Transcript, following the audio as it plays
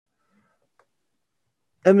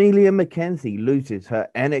Amelia Mackenzie loses her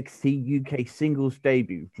NXT UK singles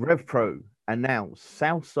debut. Rev Pro announced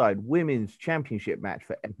Southside Women's Championship match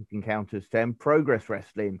for Epic Encounters 10. Progress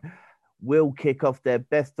Wrestling will kick off their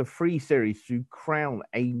best of three series to crown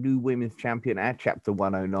a new women's champion at Chapter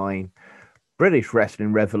 109. British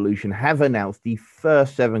Wrestling Revolution have announced the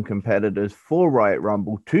first 7 competitors for Riot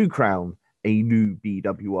Rumble to crown a new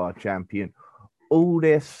BWR champion. All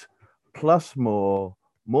this plus more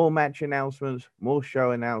match announcements, more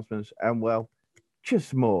show announcements, and well,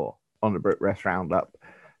 just more on the Brit Rest Roundup.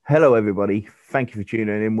 Hello, everybody. Thank you for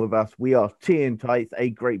tuning in with us. We are TNT, a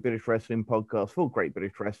Great British Wrestling podcast for Great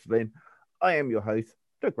British Wrestling. I am your host,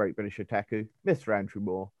 the Great British Otaku, Mr. Andrew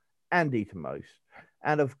Moore, Andy Most,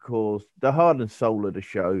 and of course, the heart and soul of the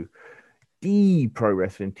show, the pro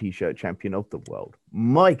wrestling t-shirt champion of the world,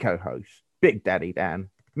 my co-host, Big Daddy Dan,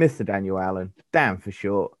 Mr. Daniel Allen, Dan for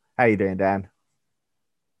short. How you doing, Dan?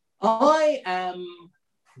 I am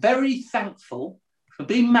very thankful for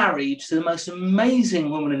being married to the most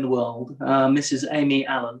amazing woman in the world, Mrs. Amy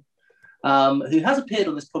Allen, who has appeared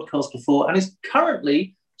on this podcast before and is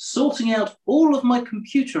currently sorting out all of my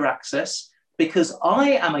computer access because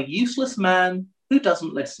I am a useless man who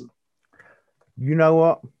doesn't listen. You know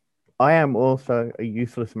what? I am also a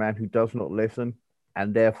useless man who does not listen,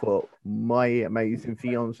 and therefore my amazing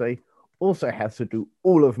fiance also has to do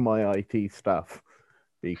all of my IT stuff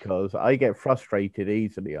because I get frustrated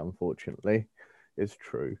easily, unfortunately. It's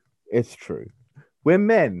true. It's true. We're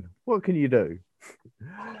men. What can you do?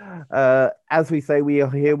 As we say, we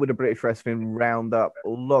are here with the British Wrestling Roundup.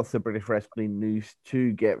 Lots of British Wrestling news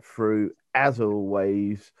to get through, as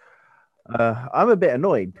always. I'm a bit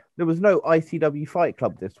annoyed. There was no ICW Fight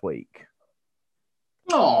Club this week.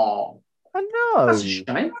 Oh, I know. that's a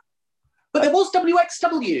shame. But there was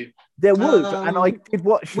WXW. There was, and I did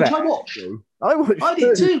watch which that. I watched. I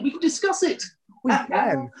did too. We can discuss it. We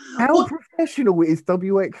can. How professional is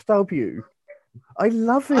WXW? I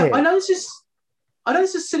love it. I know this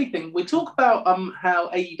is a silly thing. We talk about how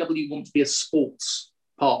AEW wants to be a sports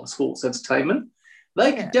part of sports entertainment.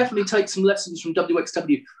 They could definitely take some lessons from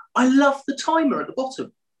WXW. I love the timer at the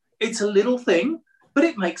bottom. It's a little thing, but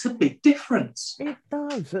it makes a big difference. It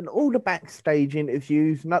does. And all the backstage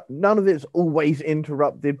interviews, none of it's always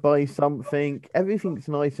interrupted by something. Everything's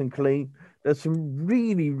nice and clean. There's some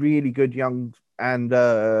really, really good young and,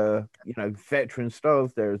 veteran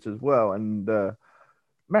stars there as well. And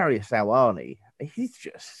Marius Al-Ani, he's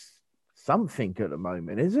just something at the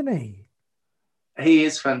moment, isn't he? He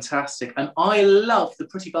is fantastic. And I love the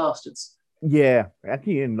Pretty Bastards. Yeah, how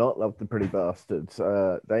can you not love the Pretty Bastards?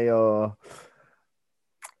 They are...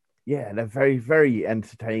 Yeah, they're very, very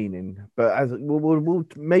entertaining. But as we'll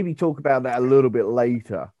maybe talk about that a little bit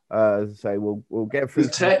later. As I say, we'll get through.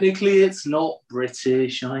 Technically, it's not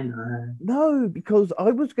British, I know. No, because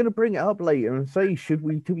I was going to bring it up later and say, should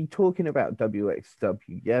we be talking about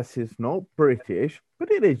WXW? Yes, it's not British,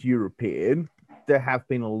 but it is European. There have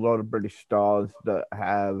been a lot of British stars that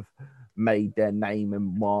have made their name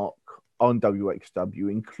and mark on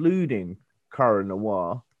WXW, including Cara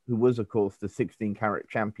Noir, who was, of course, the 16-carat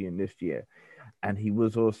champion this year. And he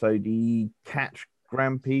was also the Catch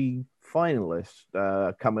Grand Prix finalist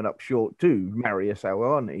coming up short to Marius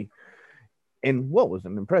Al-Ani in what was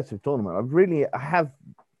an impressive tournament. I have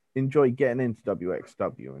enjoyed getting into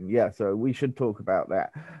WXW. And yeah, so we should talk about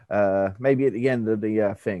that maybe at the end of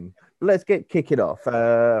the thing. But let's kick it off.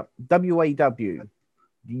 WAW,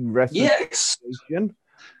 the Wrestling Association.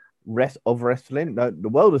 The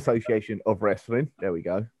World Association of Wrestling. There we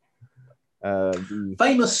go.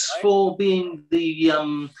 Famous for being the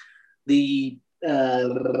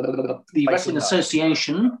Wrestling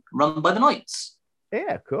Association run by the Knights.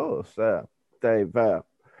 Yeah, of course. They've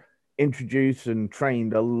introduced and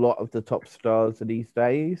trained a lot of the top stars of these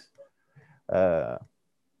days. But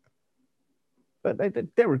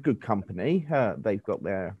they're a good company. They've got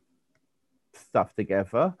their stuff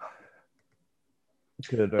together.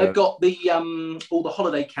 They've got the all the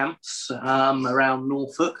holiday camps around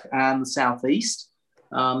Norfolk and the southeast.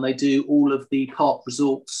 They do all of the park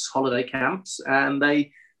resorts holiday camps, and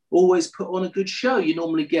they always put on a good show. You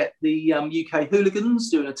normally get the UK Hooligans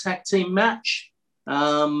doing a tag team match,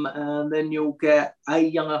 and then you'll get a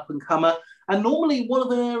young up-and-comer, and normally one of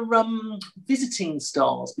their visiting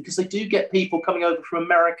stars, because they do get people coming over from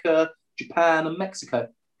America, Japan, and Mexico.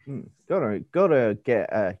 Gotta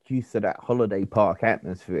get used to that holiday park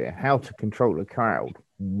atmosphere. How to control a crowd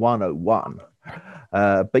 101.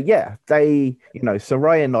 But yeah,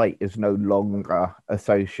 Saraya Knight is no longer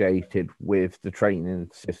associated with the training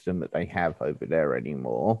system that they have over there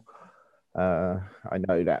anymore. I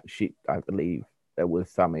know that I believe there was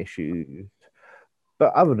some issues,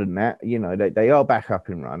 But other than that, you know, they are back up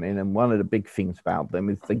and running. And one of the big things about them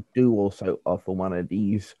is they do also offer one of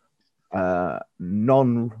these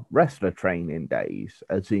non-wrestler training days,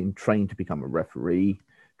 as in train to become a referee,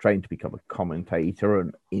 train to become a commentator,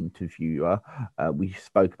 an interviewer. We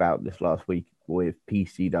spoke about this last week with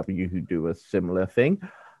PCW, who do a similar thing.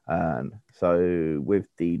 So with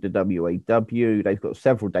the WAW, they've got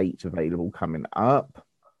several dates available coming up.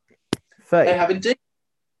 They have indeed.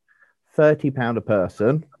 £30 a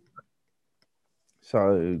person.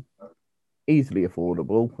 So easily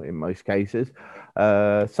affordable in most cases.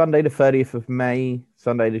 Sunday the 30th of May,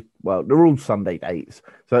 they're all Sunday dates.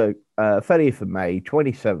 So 30th of May,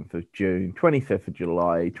 27th of June, 25th of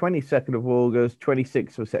July, 22nd of August,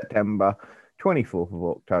 26th of September, 24th of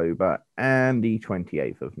October, and the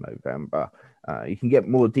 28th of November. You can get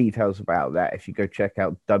more details about that if you go check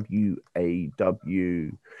out wawuk.com.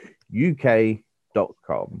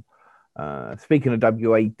 Speaking of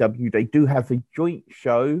WAW, they do have a joint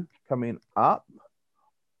show coming up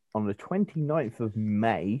on the 29th of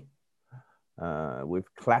May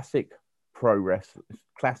with Classic UK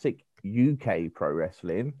Pro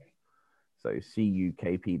Wrestling, so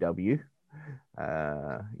CUKPW.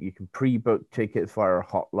 You can pre-book tickets via a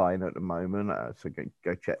hotline at the moment, so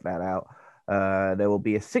go check that out. There will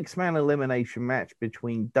be a 6-man elimination match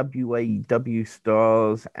between WAW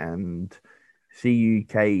stars and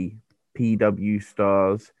CUKPW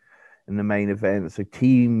stars in the main event. So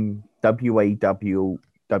Team WAW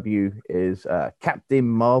is Captain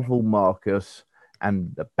Marvel Marcus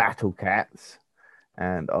and the Battle Cats.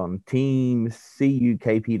 And on Team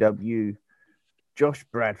CUKPW, Josh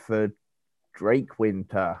Bradford, Drake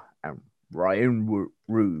Winter, and Ryan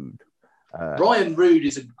Rude. Ryan Rude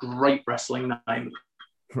is a great wrestling name.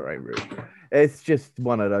 Ryan Rude. It's just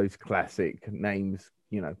one of those classic names,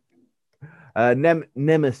 you know.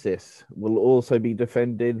 Nemesis will also be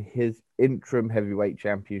defending his interim heavyweight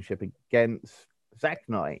championship against Zack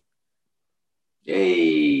Knight.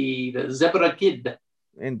 Yay, the Zebra Kid.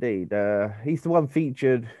 Indeed. He's the one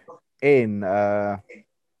featured in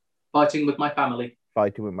Fighting with My Family.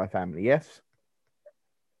 Fighting with My Family, yes? Is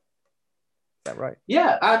that right?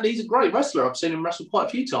 Yeah, and he's a great wrestler. I've seen him wrestle quite a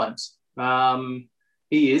few times.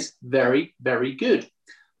 He is very, very good.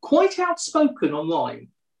 Quite outspoken online.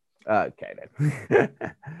 Okay, then.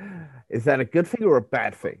 Is that a good thing or a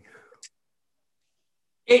bad thing?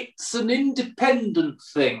 It's an independent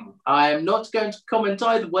thing. I am not going to comment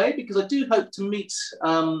either way because I do hope to meet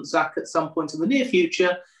Zach at some point in the near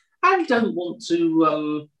future and don't want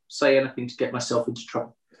to say anything to get myself into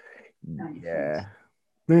trouble. Yeah.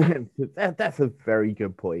 That's a very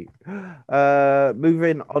good point.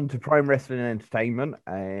 Moving on to Prime Wrestling Entertainment,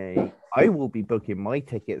 I will be booking my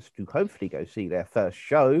tickets to hopefully go see their first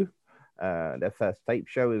show, their first tape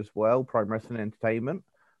show as well, Prime Wrestling Entertainment,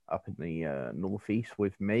 up in the northeast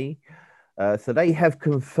with me. So they have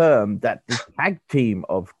confirmed that the tag team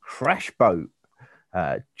of Crash Boat,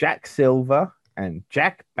 Jack Silver and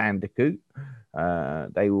Jack Bandicoot,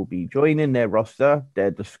 they will be joining their roster.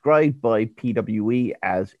 They're described by PWE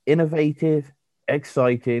as innovative,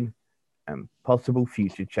 exciting, and possible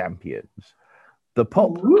future champions. The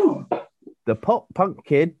pop punk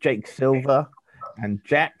kid, Jake Silver, and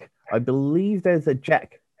Jack, I believe there's a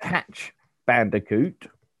Jack Hatch Bandicoot,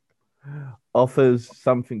 offers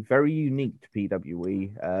something very unique to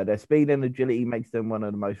PWE. Their speed and agility makes them one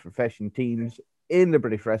of the most refreshing teams in the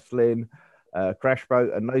British wrestling. Crash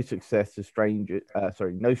Boat are no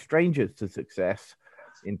strangers to success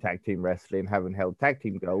in tag team wrestling, having held tag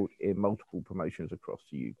team gold in multiple promotions across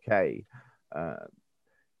the UK.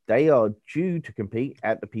 They are due to compete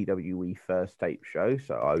at the PWE first tape show,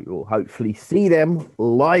 so I will hopefully see them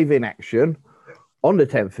live in action on the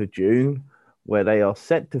 10th of June, where they are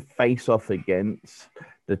set to face off against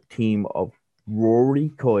the team of Rory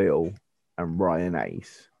Coyle and Ryan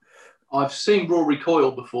Ace. I've seen Rory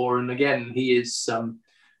Coyle before, and again, he is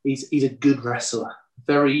he's a good wrestler.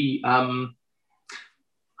 Very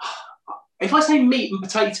if I say meat and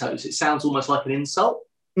potatoes, it sounds almost like an insult.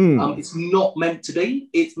 It's not meant to be.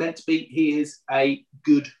 It's meant to be he is a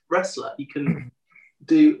good wrestler. He can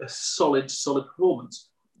do a solid performance.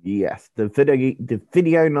 Yes, the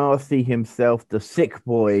video nasty himself, the sick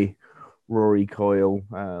boy, Rory Coyle,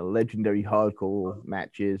 legendary hardcore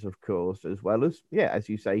matches, of course, as well as, yeah, as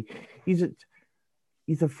you say, he's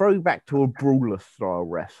a throwback to a brawler style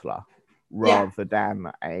wrestler rather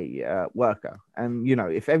than a worker. And, you know,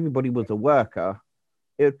 if everybody was a worker,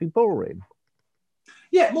 it would be boring.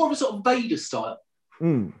 Yeah, more of a sort of Vader style.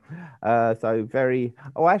 So very,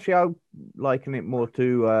 actually, I'll liken it more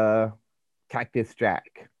to Cactus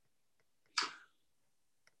Jack.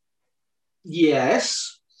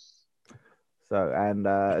 Yes. And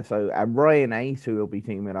Ryan Ace, who will be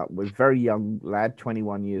teaming up with, very young lad,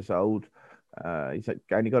 21 years old. He's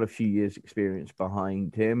only got a few years experience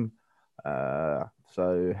behind him.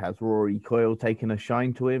 So has Rory Coyle taken a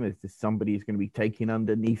shine to him? Is this somebody who's going to be taking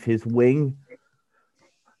underneath his wing?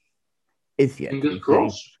 It's yet to be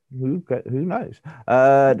seen. Who knows?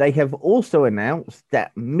 They have also announced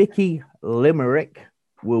that Mickey Limerick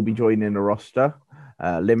will be joining the roster.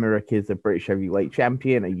 Limerick is a British heavyweight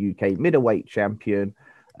champion, a UK middleweight champion,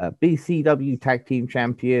 BCW tag team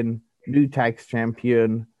champion, new tags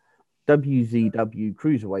champion, WZW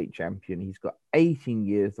cruiserweight champion. He's got 18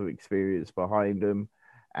 years of experience behind him,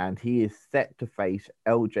 and he is set to face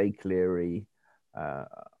LJ Cleary, I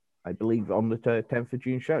believe, on the 10th of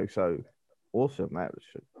June show. So awesome. That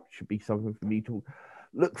should be something for me to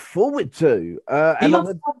look forward to. He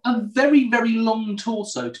must have a very, very long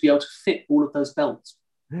torso to be able to fit all of those belts.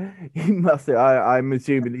 He must have. I'm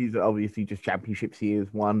assuming these are obviously just championships he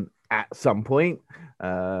has won at some point.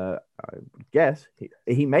 I guess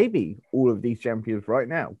he may be all of these champions right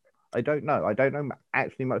now. I don't know. I don't know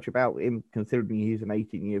actually much about him, considering he's an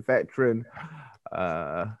 18-year veteran.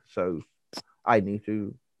 So I need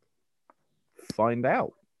to find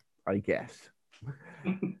out, I guess.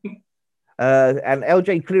 And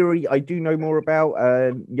LJ Cleary, I do know more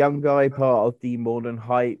about. Young guy, part of the More Than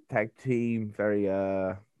Hype tag team. Very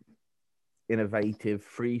innovative,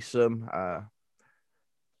 threesome.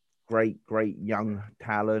 Great young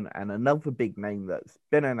talent. And another big name that's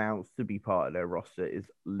been announced to be part of their roster is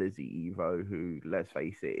Lizzie Evo, who, let's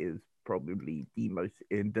face it, is probably the most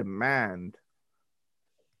in demand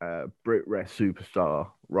Brit Wres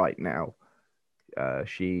superstar right now. I've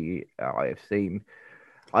seen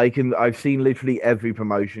literally every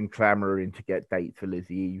promotion clamoring to get dates for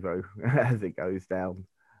Lizzie Evo as it goes down.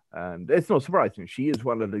 And it's not surprising. She is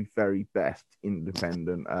one of the very best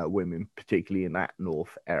independent women, particularly in that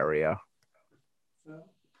North area.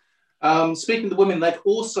 Speaking of the women, they've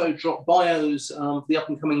also dropped bios of the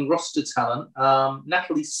up-and-coming roster talent.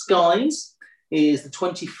 Natalie Skies is the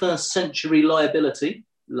 21st century liability.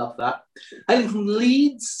 Love that. Hailing from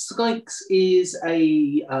Leeds, Skykes is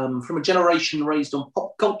from a generation raised on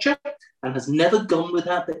pop culture and has never gone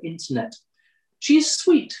without the internet. She is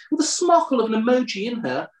sweet, with a sparkle of an emoji in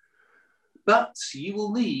her, but we'll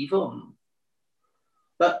leave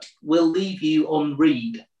you on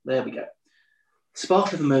read. There we go.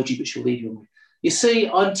 Sparkle of emoji, but she'll leave you on read. You see,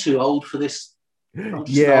 I'm too old for this. I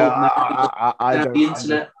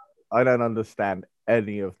don't understand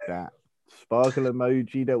any of that. Sparkle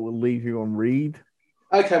emoji that will leave you on read.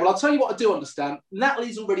 Okay, well, I'll tell you what I do understand.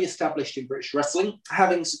 Natalie's already established in British wrestling,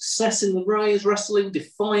 having success in the Rise Wrestling,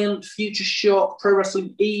 Defiant, Future Shock, Pro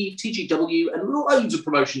Wrestling Eve, TGW, and loads of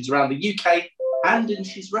promotions around the UK. And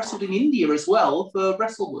she's wrestled in India as well for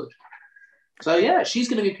Wrestlewood. So, yeah, she's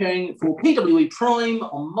going to be appearing for PWE Prime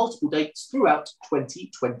on multiple dates throughout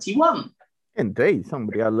 2021. Indeed,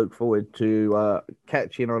 somebody I look forward to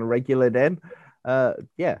catching on a regular then. The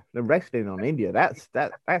wrestling on India,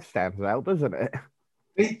 that stands out, doesn't it?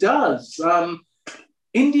 It does.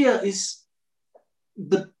 India is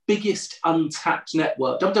the biggest untapped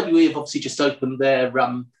network. WWE have obviously just opened their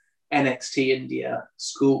NXT India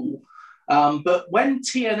school. But when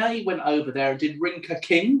TNA went over there and did Rinka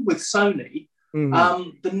King with Sony,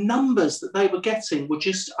 the numbers that they were getting were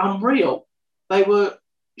just unreal. They were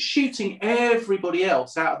shooting everybody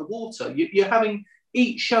else out of the water. You're having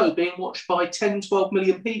each show being watched by 10, 12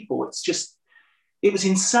 million people. It was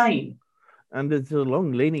insane. And there's a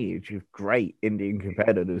long lineage of great Indian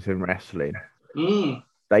competitors in wrestling.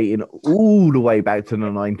 Dating all the way back to the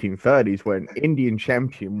 1930s, when Indian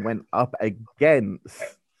champion went up against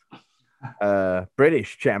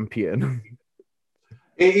British champion.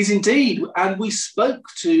 It is indeed. And we spoke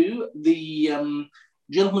to the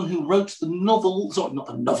gentleman who wrote the novel, sorry, not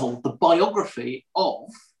the novel, the biography of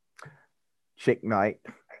Chick Knight.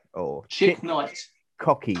 Chick Knight.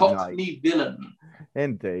 Cockney Knight. Villain.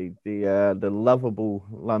 Indeed, the lovable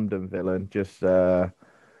London villain. Just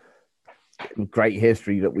great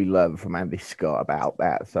history that we learned from Andy Scott about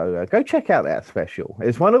that. So go check out that special.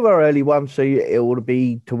 It's one of our early ones, so it will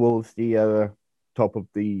be towards the top of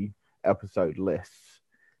the episode lists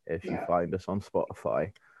if you find us on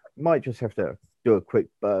Spotify. Might just have to do a quick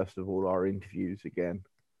burst of all our interviews again,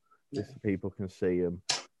 just so people can see them.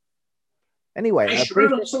 Anyway,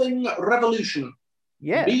 Wrestling Revolution.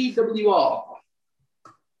 Yeah. BWR.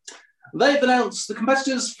 They've announced the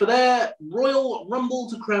competitors for their Royal Rumble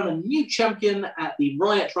to crown a new champion at the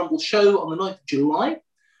Riot Rumble show on the 9th of July.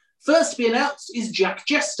 First to be announced is Jack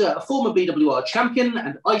Jester, a former BWR champion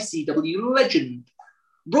and ICW legend.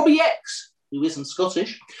 Robbie X, who isn't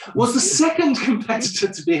Scottish, was the second competitor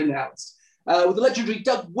to be announced, with the legendary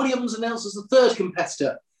Doug Williams announced as the third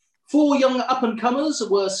competitor. 4 young up-and-comers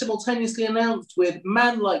were simultaneously announced with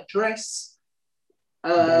Man Like Dress,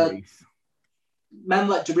 Man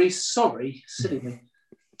Like Debris, sorry, silly me,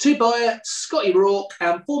 Tubai, Scotty Rourke,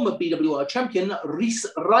 and former BWI champion Rhys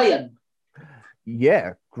Ryan.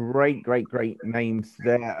 Yeah, great names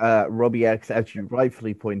there. Robbie X, as you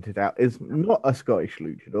rightfully pointed out, is not a Scottish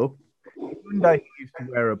luchador. Even though he used to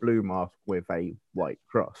wear a blue mask with a white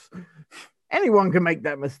cross. Anyone can make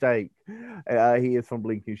that mistake. He is from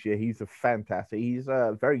Lincolnshire. He's he's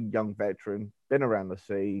a very young veteran, been around the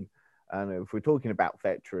scene. And if we're talking about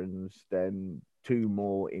veterans, then 2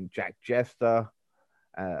 more in Jack Jester,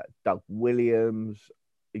 Doug Williams.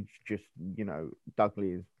 It's just,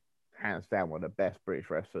 Dudley is hands down one of the best British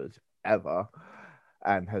wrestlers ever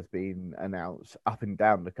and has been announced up and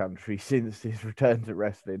down the country since his return to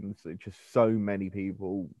wrestling. So just so many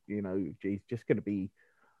people, he's just going to be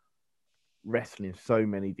wrestling so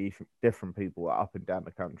many different people up and down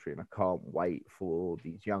the country, and I can't wait for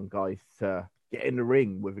these young guys to get in the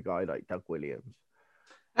ring with a guy like Doug Williams.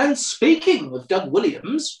 And speaking of Doug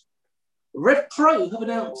Williams, Rev Pro have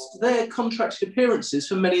announced their contracted appearances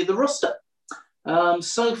for many of the roster.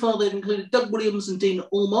 So far, they've included Doug Williams and Dean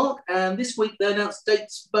Allmark, and this week they announced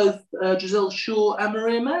dates for both Giselle Shaw and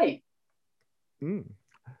Maria May.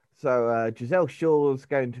 So Giselle Shaw is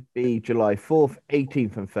going to be July 4th,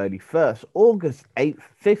 18th and 31st, August 8th,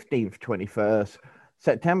 15th, 21st,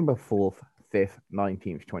 September 4th, 5th,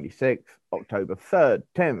 19th, 26th, October 3rd,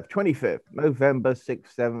 10th, 25th, November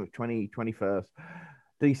 6th, 7th, 21st,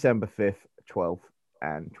 December 5th, 12th,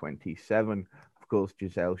 and 27th. Of course,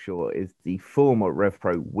 Giselle Shaw is the former Rev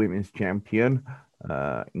Pro Women's Champion.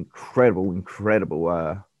 Incredible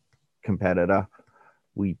competitor.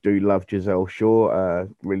 We do love Giselle Shaw,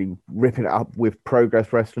 really ripping it up with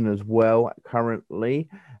Progress Wrestling as well currently.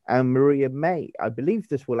 And Maria May, I believe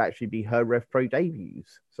this will actually be her Rev Pro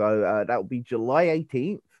debuts. So that will be July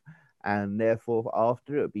 18th, and therefore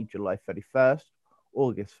after it will be July 31st,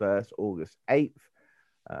 August 1st, August 8th,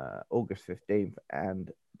 August 15th,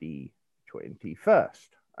 and the 21st.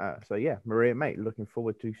 So yeah, Maria May, looking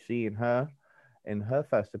forward to seeing her in her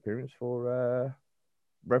first appearance for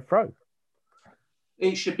Rev Pro.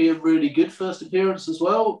 It should be a really good first appearance as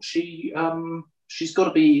well. She's got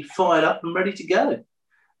to be fired up and ready to go.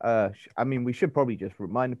 I mean, we should probably just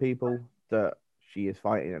remind the people that she is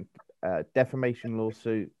fighting a defamation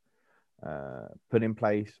lawsuit put in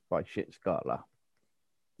place by Shit Scartler.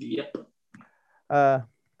 Yep.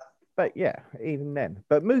 But yeah, even then.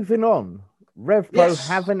 But moving on, Rev Pro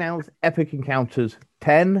have announced Epic Encounters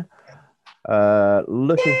 10.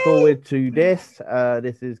 Looking forward to this.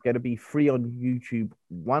 This is going to be free on YouTube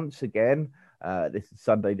once again. This is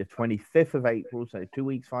Sunday the 25th of April, so 2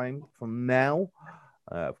 weeks time from now.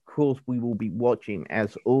 Of course, we will be watching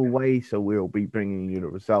as always, so we'll be bringing you the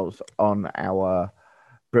results on our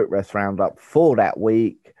Brit Wrest Roundup for that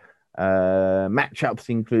week. Matchups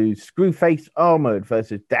include Screwface Armored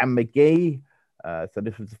versus Dan McGee. So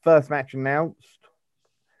this was the first match announced.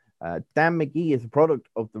 Dan McGee is a product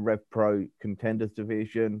of the Rev Pro Contenders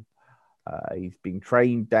division. He's been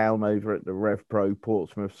trained down over at the Rev Pro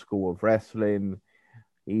Portsmouth School of Wrestling.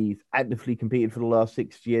 He's actively competed for the last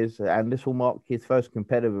 6 years, and this will mark his first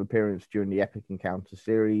competitive appearance during the Epic Encounter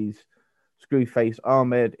series. Screwface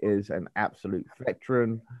Ahmed is an absolute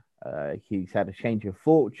veteran. He's had a change of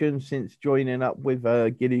fortune since joining up with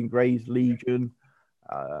Gideon Gray's Legion.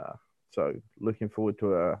 So looking forward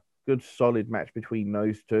to a good, solid match between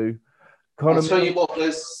those two. I'll tell you what,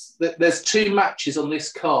 there's 2 matches on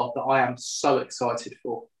this card that I am so excited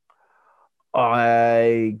for.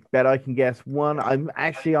 I bet I can guess one.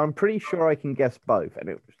 I'm pretty sure I can guess both.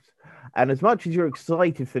 And as much as you're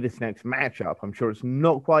excited for this next matchup, I'm sure it's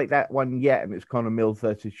not quite that one yet. And it's Connor Mills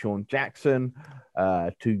versus Sean Jackson,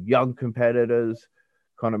 2 young competitors.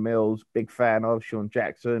 Connor Mills, big fan of Sean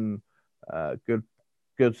Jackson,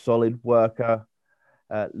 good solid worker.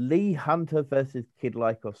 Lee Hunter versus Kid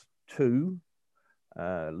Lycos 2.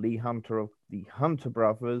 Lee Hunter of the Hunter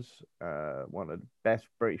Brothers, one of the best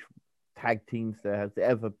British tag teams there has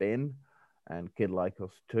ever been, and Kid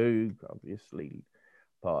Lycos 2, obviously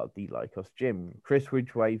part of the Lycos gym. Chris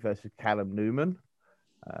Ridgway versus Callum Newman,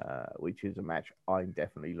 which is a match I'm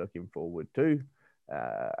definitely looking forward to.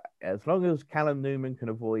 As long as Callum Newman can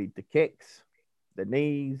avoid the kicks, the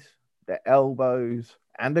knees, the elbows,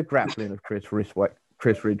 and the grappling of Chris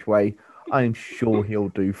Ridgway, I'm sure he'll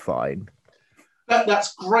do fine.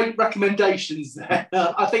 That's great recommendations there.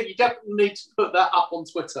 I think you definitely need to put that up on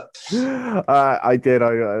Twitter. I did.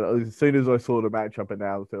 As soon as I saw the matchup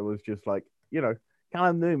announced, it was just like,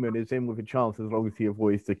 Callum Newman is in with a chance as long as he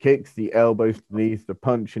avoids the kicks, the elbows, the knees, the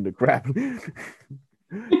punch, and the grab.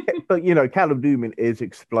 But, Callum Newman is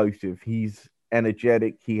explosive. He's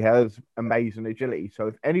energetic. He has amazing agility. So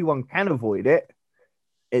if anyone can avoid it,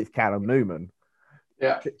 it's Callum Newman.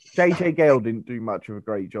 Yeah. JJ Gale didn't do much of a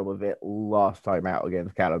great job of it last time out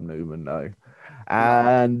against Callum Newman, though.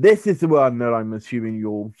 And this is the one that I'm assuming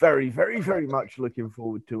you're very, very, very much looking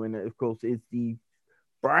forward to. And it, of course, is the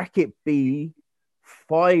Bracket B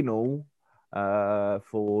final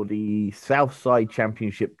for the Southside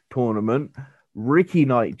Championship tournament. Ricky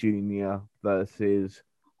Knight Jr. versus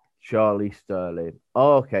Charlie Sterling.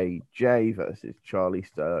 Okay, Jay versus Charlie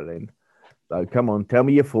Sterling. So come on, tell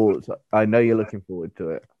me your thoughts. I know you're looking forward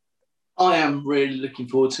to it. I am really looking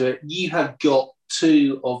forward to it. You have got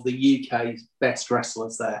two of the UK's best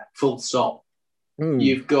wrestlers there, full stop.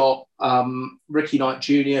 You've got Ricky Knight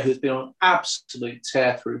Jr., who's been on absolute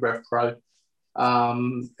tear through Rev Pro.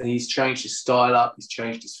 He's changed his style up. He's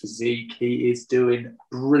changed his physique. He is doing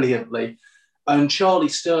brilliantly. And Charlie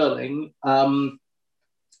Sterling,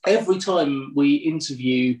 every time we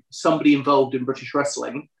interview somebody involved in British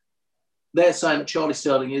wrestling, they're saying that Charlie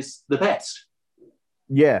Sterling is the best.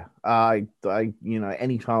 Yeah,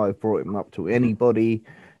 anytime I've brought him up to anybody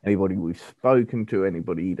we've spoken to,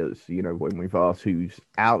 anybody that's, when we've asked who's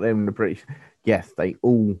out there in the British, yes, they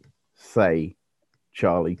all say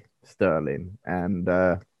Charlie Sterling. And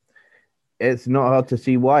it's not hard to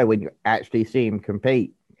see why when you actually see him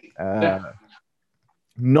compete.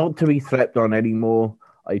 Not to be slept on anymore.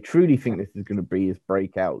 I truly think this is going to be his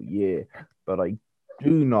breakout year, but I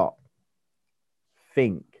do not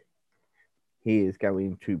think he is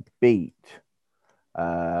going to beat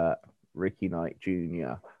Ricky Knight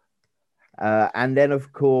Jr. And then,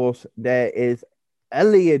 of course, there is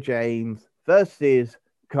Aaliyah James versus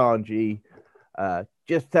Kanji.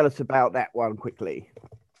 Just tell us about that one quickly.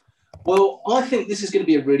 Well, I think this is going to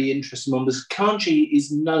be a really interesting one because Kanji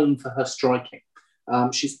is known for her striking.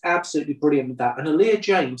 She's absolutely brilliant with that. And Aaliyah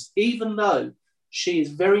James, even though she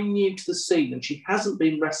is very new to the scene and she hasn't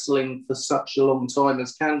been wrestling for such a long time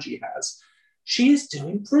as Kanji has, she is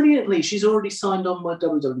doing brilliantly. She's already signed on with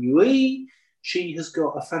WWE. She has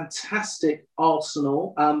got a fantastic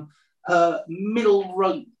arsenal. Her middle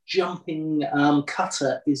rope jumping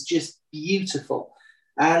cutter is just beautiful.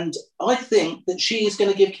 And I think that she is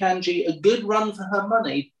going to give Kanji a good run for her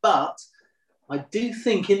money, but I do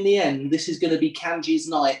think in the end, this is going to be Kanji's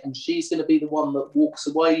night and she's going to be the one that walks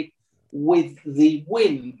away with the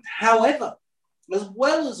win. However, as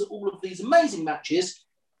well as all of these amazing matches,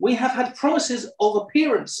 we have had promises of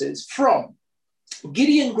appearances from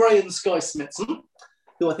Gideon Gray and Sky Smithson,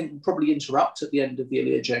 who I think will probably interrupt at the end of the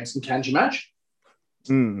Aaliyah James and Kanji match.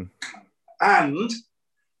 And,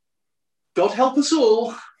 God help us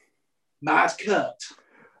all, Mad Kurt.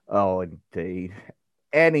 Oh, indeed.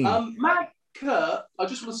 Mad Kurt, I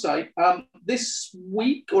just want to say, this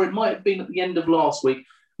week, or it might have been at the end of last week,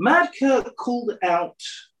 Mad Kurt called out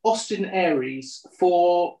Austin Aries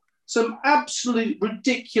for some absolute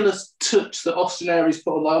ridiculous touch that Austin Aries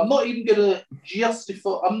put on. I'm not even going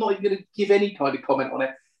to give any kind of comment on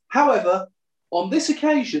it. However, on this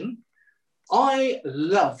occasion, I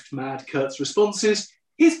loved Mad Kurt's responses.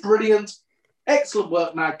 He's brilliant. Excellent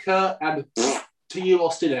work, Mad Kurt. And to you,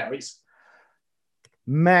 Austin Aries.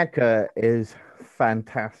 Mad Kurt is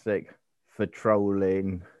fantastic for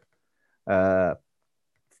trolling.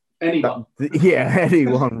 Anyone.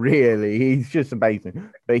 Anyone, really. He's just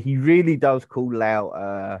amazing. But he really does call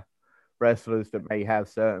out wrestlers that may have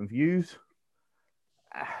certain views.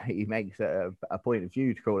 He makes it a point of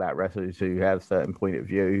view to call out wrestlers who have certain point of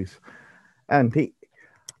views. And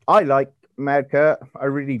I like Mad Kurt. I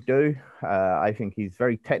really do. I think he's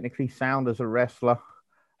very technically sound as a wrestler.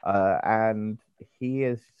 And he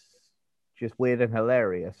is just weird and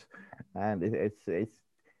hilarious. And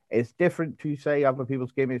it's different to say other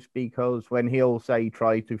people's gimmicks because when he'll say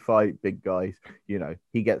try to fight big guys,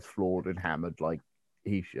 he gets floored and hammered like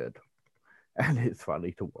he should. And it's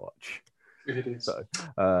funny to watch. It is. So,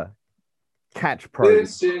 Catch Pro.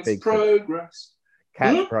 This is progress.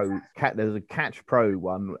 There's a Catch Pro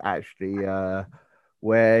one actually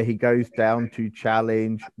where he goes down to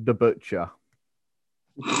challenge the Butcher.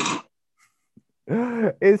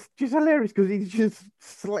 It's just hilarious because he's just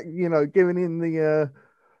giving in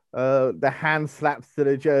the hand slaps to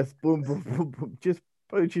the chest, boom, boom, boom, boom. Just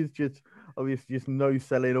Butcher's just obviously just no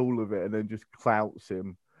selling all of it and then just clouts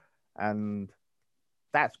him, and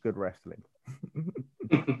that's good wrestling.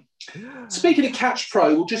 Speaking of Catch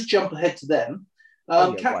Pro, we'll just jump ahead to them.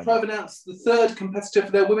 Catch Pro have announced the third competitor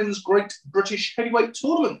for their Women's Great British Heavyweight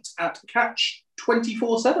Tournament at Catch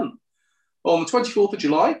 24/7 on the 24th of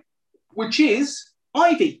July, which is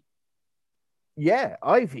Ivy. Yeah,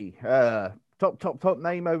 Ivy. Top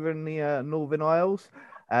name over in the Northern Isles.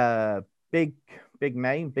 Big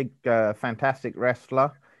name, fantastic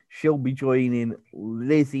wrestler. She'll be joining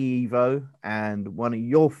Lizzie Evo and one of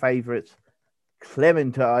your favourites,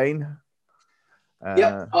 Clementine.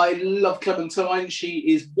 Yep, I love Clementine. She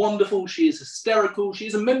is wonderful. She is hysterical. She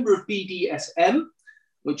is a member of BDSM,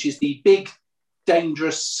 which is the big,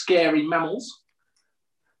 dangerous, scary mammals.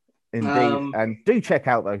 Indeed. And do check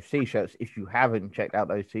out those T-shirts if you haven't checked out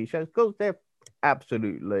those T-shirts, because they're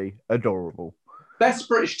absolutely adorable. Best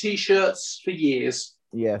British T-shirts for years.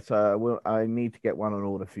 Yes, I need to get one on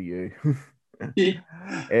order for you.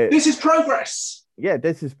 This is progress. Yeah,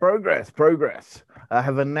 this is progress. I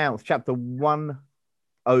have announced chapter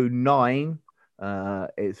 109.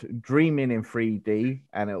 It's Dreaming in 3D,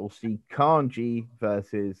 and it will see Kanji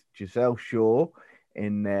versus Giselle Shaw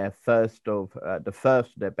in their first of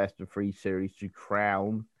their best of 3 series to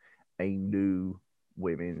crown a new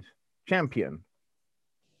women's champion.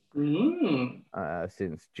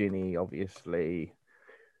 Since Ginny obviously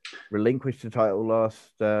relinquished the title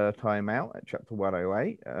last time out at chapter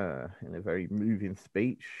 108 in a very moving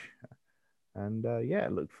speech. And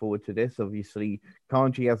look forward to this. Obviously,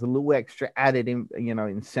 Kanji has a little extra added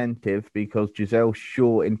incentive because Giselle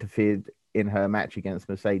Shaw interfered in her match against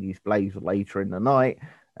Mercedes Blaze later in the night,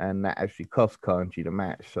 and that actually cost Kanji the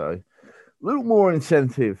match. So a little more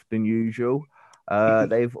incentive than usual.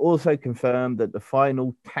 They've also confirmed that the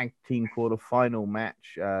final tag team quarterfinal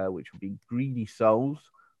match, which will be Greedy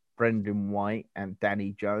Souls, Brendan White and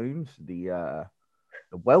Danny Jones, the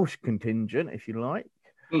Welsh contingent, if you like,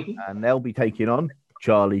 and they'll be taking on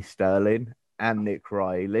Charlie Sterling and Nick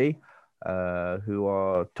Riley, who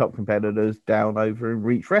are top competitors down over in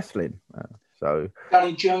Reach Wrestling. So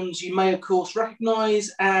Danny Jones, you may of course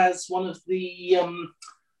recognise as one of the I'm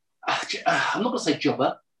not going to say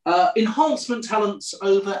jobber. Enhancement talents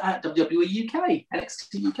over at WWE UK,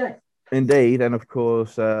 NXT UK. Indeed, and of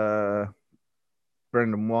course, Brendan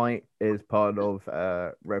White is part of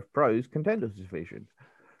Rev Pro's Contenders division.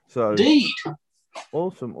 So, indeed,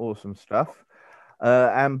 awesome stuff.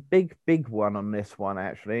 And big one on this one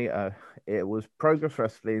actually. It was Progress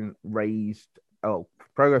Wrestling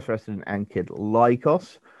and Kid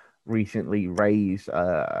Lycos recently raised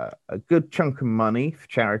a good chunk of money for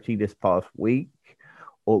charity this past week,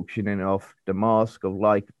 auctioning off the mask of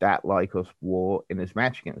that Lycos wore in his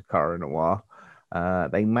match against Cara Noir.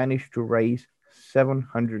 They managed to raise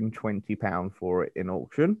 £720 for it in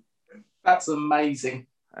auction. That's amazing.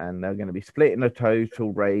 And they're going to be splitting the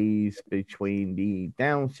total raise between the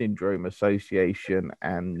Down Syndrome Association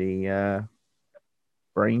and the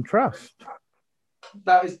Brain Trust.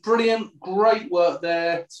 That is brilliant. Great work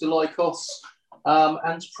there to Lycos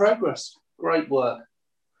and to Progress. Great work.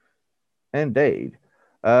 Indeed.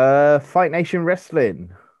 Fight Nation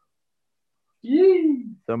Wrestling. Yee.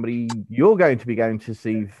 Somebody you're going to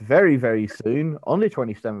see very, very soon on the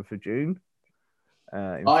 27th of June.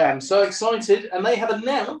 I am so excited. And they have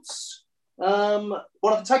announced one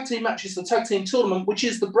of the tag team matches, the tag team tournament, which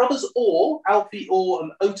is the brothers Orr, Alfie Orr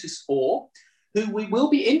and Otis Orr, who we will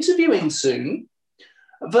be interviewing soon,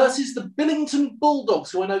 versus the Billington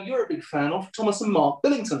Bulldogs, who I know you're a big fan of, Thomas and Mark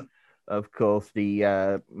Billington. Of course,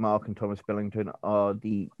 the Mark and Thomas Billington are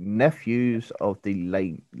the nephews of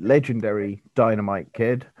the legendary Dynamite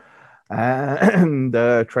Kid, and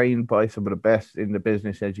trained by some of the best in the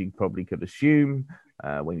business, as you probably could assume.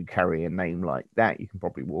 When you carry a name like that, you can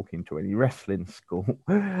probably walk into any wrestling school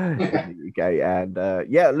in the UK. And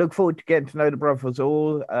look forward to getting to know the brothers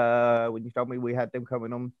all. When you told me we had them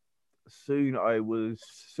coming on soon, I was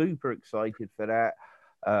super excited for that.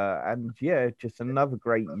 And just another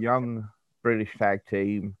great young British tag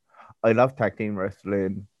team. I love tag team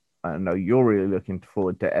wrestling. I know you're really looking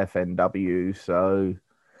forward to FNW. So,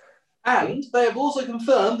 and they have also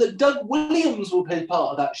confirmed that Doug Williams will be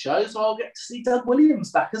part of that show. So I'll get to see Doug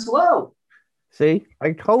Williams back as well. See,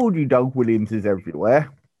 I told you Doug Williams is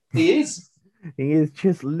everywhere. He is. He is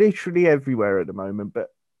just literally everywhere at the moment. But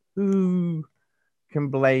who can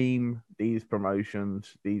blame these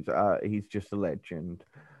promotions? He's just a legend.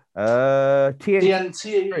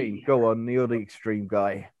 TNT Extreme. Go on, you're the Extreme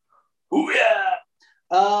guy. Oh yeah.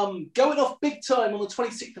 Going off big time on the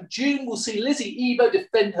 26th of June, we'll see Lizzie Evo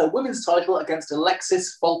defend her women's title against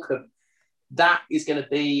Alexis Falcon. That is going to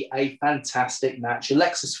be a fantastic match.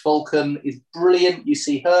 Alexis Falcon is brilliant. You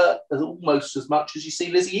see her as almost as much as you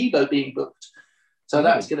see Lizzie Evo being booked. So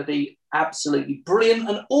that's going to be absolutely brilliant.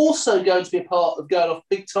 And also going to be a part of going off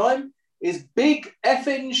big time is Big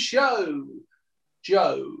Effin' Show.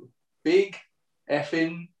 Joe. Big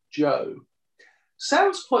Effin' Joe.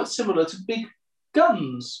 Sounds quite similar to Big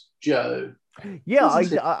Guns Joe. Yeah,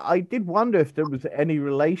 I did wonder if there was any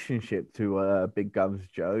relationship to Big Guns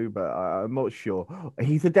Joe, but I'm not sure.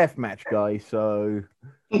 He's a deathmatch guy, so...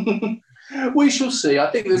 We shall see.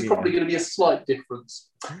 I think there's probably going to be a slight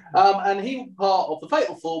difference. And he will be part of the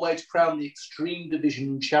Fatal 4-Way to crown the Extreme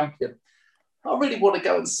Division champion. I really want to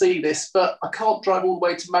go and see this, but I can't drive all the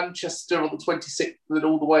way to Manchester on the 26th and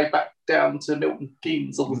all the way back down to Milton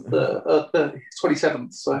Keynes on the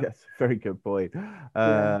 27th. So. Yes, very good point.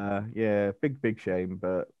 Big shame,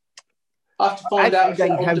 but I have to find out if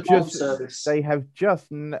they have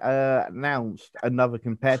just announced another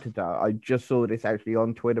competitor. I just saw this actually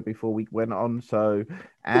on Twitter before we went on. So,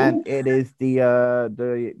 and it is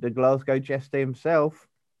the Glasgow Jester himself.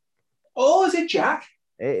 Oh, is it Jack?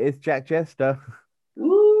 It is Jack Jester.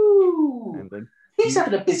 Ooh, he's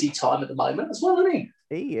having a busy time at the moment as well, isn't he?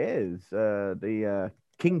 He is the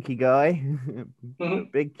kinky guy,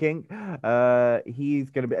 big kink.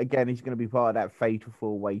 He's going to be part of that Fatal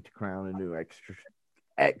 4-Way to crown a new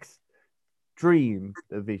Extreme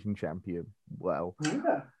Division champion. Well,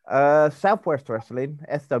 Southwest Wrestling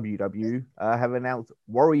 (SWW) have announced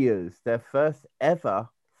Warriors, their first ever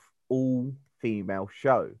all-female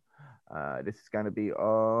show. This is going to be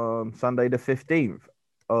on Sunday the 15th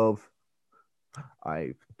of...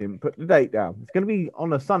 I didn't put the date down. It's going to be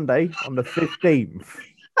on a Sunday on the 15th.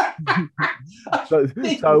 so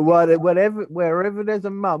wherever there's a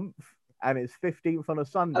month and it's 15th on a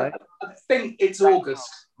Sunday. I think it's August.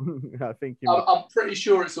 I think I'm pretty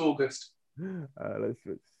sure it's August.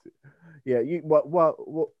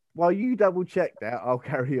 While you double check that, I'll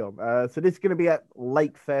carry on. So this is going to be at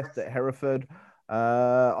Lake Fest at Hereford.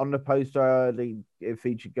 On the poster, it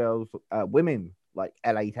featured women like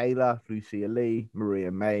L.A. Taylor, Lucia Lee,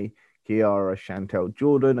 Maria May, Kiara, Chantel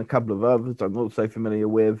Jordan, a couple of others I'm not so familiar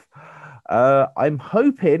with. I'm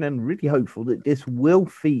hoping and really hopeful that this will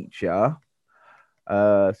feature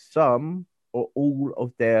some or all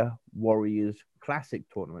of their Warriors Classic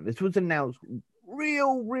tournament. This was announced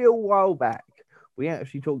real while back. We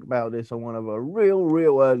actually talked about this on one of our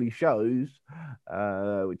real early shows,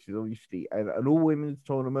 which is obviously an all-women's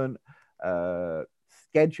tournament.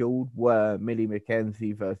 Scheduled were Millie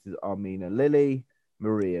McKenzie versus Armina Lilly,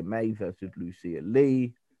 Maria May versus Lucia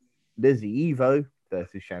Lee, Lizzie Evo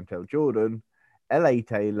versus Chantel Jordan, L.A.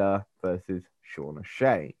 Taylor versus Shauna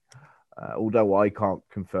Shea. Although I can't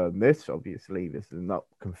confirm this, obviously this is not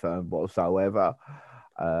confirmed whatsoever.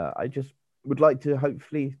 I just would like to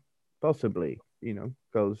hopefully, possibly,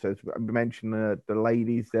 girls, as I mentioned, the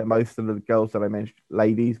ladies, most of the girls that I mentioned,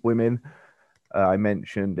 ladies, women, I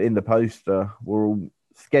mentioned in the poster were all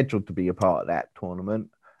scheduled to be a part of that tournament.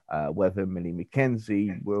 Whether Millie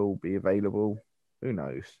McKenzie will be available, who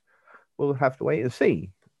knows? We'll have to wait and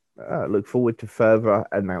see. Look forward to further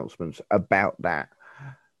announcements about that.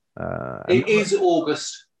 It is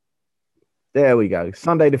August. There we go.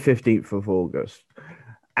 Sunday the 15th of August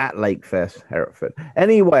at Lakefest, Hereford.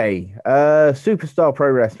 Anyway, Superstar Pro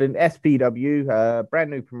Wrestling, SPW, brand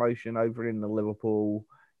new promotion over in the Liverpool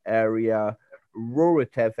area. Rora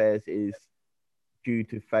Tevez is due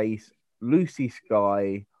to face Lucy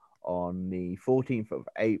Sky on the 14th of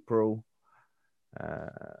April.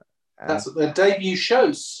 That's their debut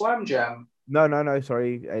show, Slam Jam. No,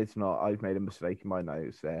 sorry, it's not. I've made a mistake in my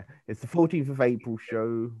notes there. It's the 14th of April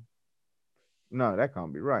show. No, that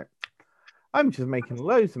can't be right. I'm just making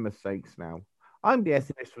loads of mistakes now. I'm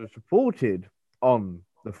guessing this was reported on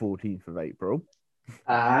the 14th of April.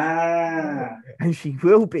 And she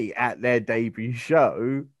will be at their debut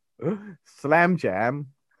show, Slam Jam,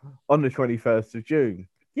 on the 21st of June.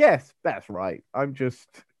 Yes, that's right. I'm just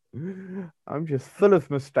full of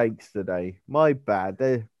mistakes today. My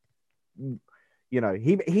bad.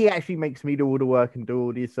 He actually makes me do all the work and do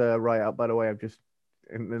all this write up. By the way, I'm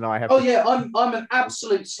an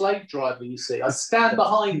absolute slave driver. You see, I stand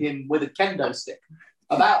behind him with a kendo stick,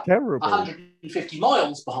 about 150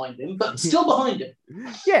 miles behind him, but still behind him.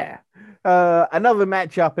 Yeah. Another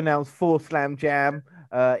matchup announced for Slam Jam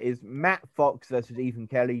is Matt Fox versus Ethan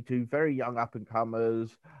Kelly, two very young up and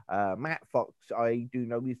comers. Matt Fox, I do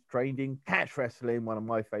know he's trained in catch wrestling, one of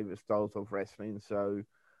my favorite styles of wrestling. So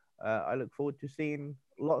I look forward to seeing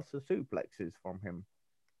lots of suplexes from him.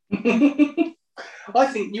 I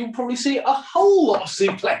think you'll probably see a whole lot of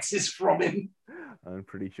suplexes from him. I'm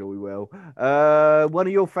pretty sure we will. One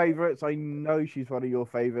of your favorites. I know she's one of your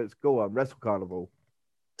favorites. Go on, Wrestle Carnival.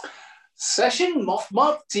 Session Moth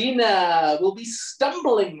Martina will be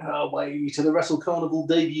stumbling her way to the Wrestle Carnival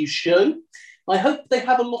debut show. I hope they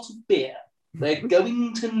have a lot of beer. They're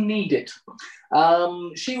going to need it.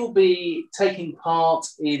 She will be taking part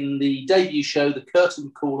in the debut show, The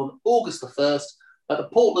Curtain Call, on August the 1st at the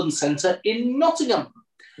Portland Centre in Nottingham.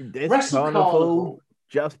 This Wrestle Carnival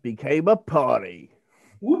just became a party.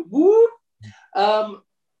 Whoop, whoop.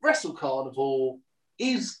 Wrestle Carnival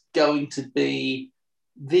is going to be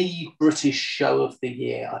the British show of the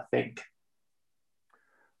year, I think.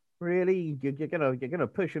 Really, you're gonna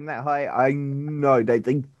push them that high? I know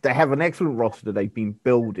they have an excellent roster. They've been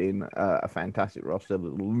building a fantastic roster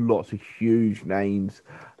with lots of huge names.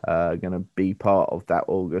 Going to be part of that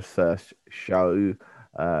August 1st show.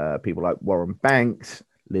 People like Warren Banks,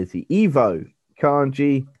 Lizzie Evo,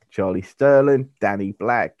 Kanji, Charlie Sterling, Danny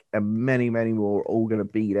Black, and many more. All going to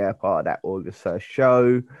be there, part of that August 1st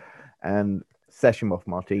show. And Session Moth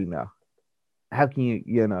Martina. How can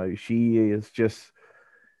you? She is just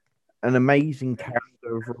an amazing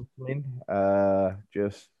character of wrestling,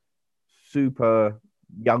 just super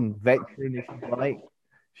young veteran, if you like.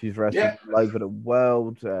 She's wrestled all over the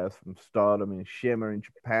world, from Stardom and Shimmer in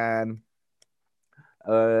Japan.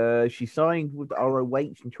 She signed with ROH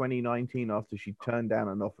in 2019 after she turned down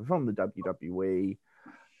an offer from the WWE.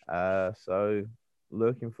 So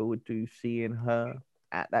looking forward to seeing her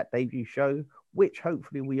at that debut show, which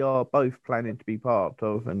hopefully we are both planning to be part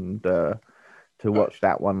of and to watch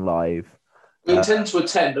that one live. We intend to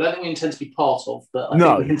attend, but I don't think we intend to be part of, but I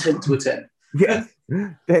think we intend to attend. Yes,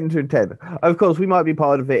 10 to 10. Of course, we might be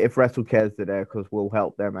part of it if Wrestle Cares are there, because we'll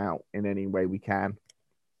help them out in any way we can.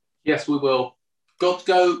 Yes, we will. Got to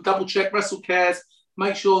go double check Wrestle Cares.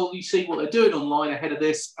 Make sure you see what they're doing online ahead of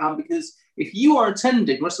this, because if you are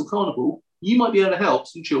attending Wrestle Carnival, you might be able to help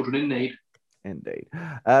some children in need. Indeed.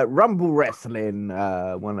 Rumble Wrestling,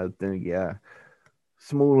 one of the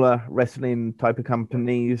smaller wrestling type of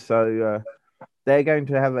companies. So they're going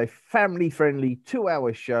to have a family-friendly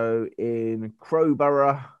 2-hour show in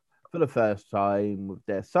Crowborough for the first time with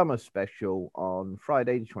their summer special on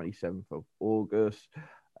Friday, the 27th of August.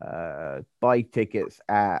 Buy tickets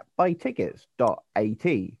at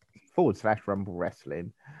buytickets.at/Rumble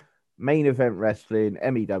Wrestling. Main Event Wrestling,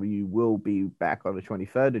 MEW, will be back on the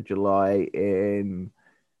 23rd of July in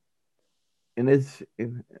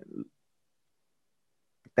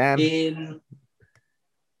Sri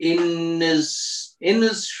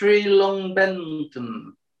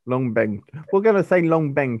Longbengton. Longbengton. We're going to say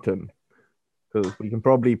Longbengton because we can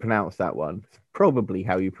probably pronounce that one. It's probably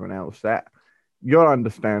how you pronounce that. You'll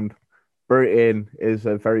understand. Britain is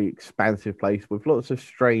a very expansive place with lots of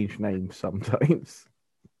strange names sometimes.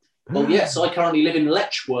 Well, yes, I currently live in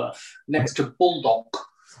Letchworth, next to Bulldog.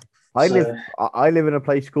 I live in a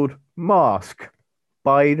place called Mask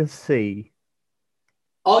by the sea.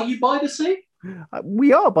 Are you by the sea?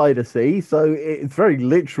 We are by the sea, so it's very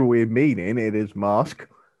literal in meaning. It is Mask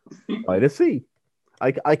by the sea.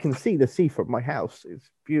 I can see the sea from my house. It's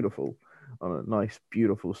beautiful on a nice,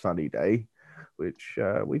 beautiful sunny day, which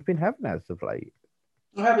we've been having as of late.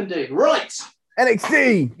 I have indeed. Right.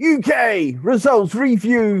 NXT UK results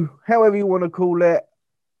review, however you want to call it.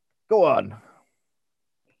 Go on.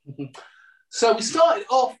 So we started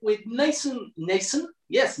off with Nason,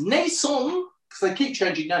 because they keep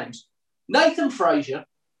changing names. Nathan Frazier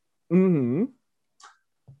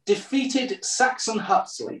defeated Saxon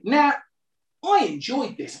Huxley. Now, I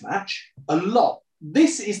enjoyed this match a lot.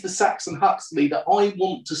 This is the Saxon Huxley that I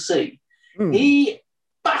want to see. He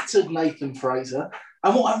battered Nathan Frazier.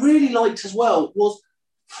 And what I really liked as well was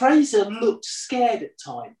Frazier looked scared at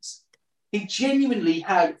times. He genuinely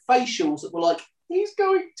had facials that were like, he's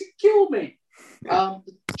going to kill me. The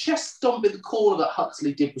chest stomp in the corner that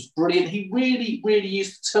Huxley did was brilliant. He really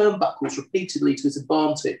used the turnbuckles repeatedly to his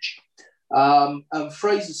advantage. And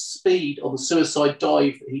Frazier's speed on the suicide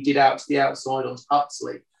dive that he did out to the outside on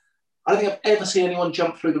Huxley. I don't think I've ever seen anyone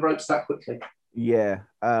jump through the ropes that quickly. Yeah,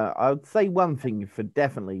 I would say one thing for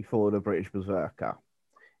the British Berserker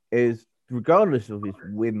is, regardless of his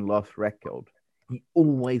win-loss record, he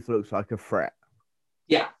always looks like a threat.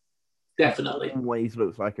 Yeah, definitely. He always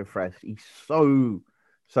looks like a threat. He's so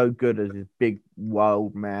good as his big,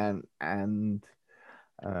 wild man, and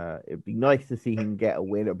it'd be nice to see him get a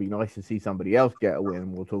win. It'd be nice to see somebody else get a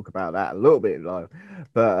win. We'll talk about that a little bit later.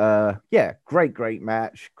 But yeah, great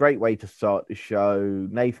match. Great way to start the show.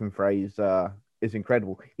 Nathan Frazier is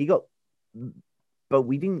incredible. But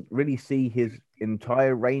we didn't really see his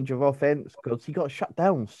entire range of offense because he got shut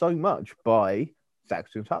down so much by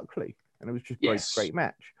Saxon Huxley. And it was just great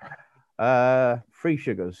match. 3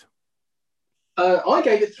 sugars. I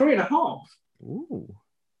gave it 3.5. Ooh.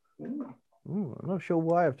 Ooh, I'm not sure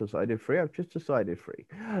why I've decided 3. I've just decided 3.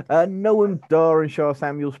 Noam Dar and Shah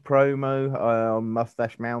Samuels promo on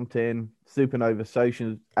Mustache Mountain. Supernova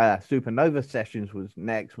Sessions was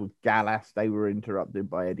next with Gallas. They were interrupted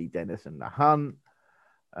by Eddie Dennis and The Hunt.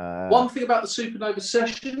 One thing about the Supernova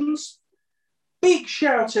Sessions, big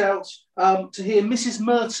shout out to hear Mrs.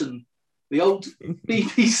 Merton, the old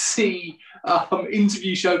BBC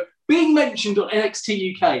interview show, being mentioned on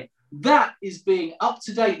NXT UK. That is being up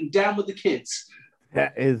to date and down with the kids.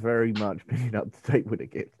 That is very much being up to date with the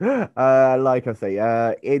kids. Like I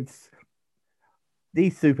say, it's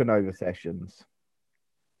these Supernova Sessions.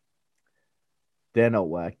 They're not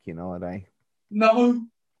working, are they? No.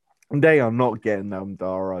 They are not getting Noam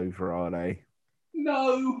Dar over, are they?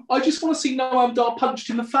 No. I just want to see Noam Dar punched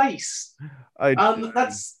in the face. That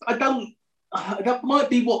might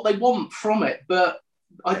be what they want from it, but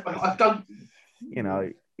I don't. You know,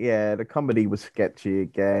 yeah, the comedy was sketchy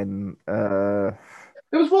again. There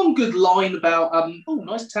was one good line about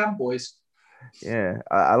nice tan boys. Yeah,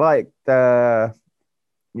 I like Gallas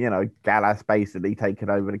basically taking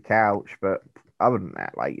over the couch, but other than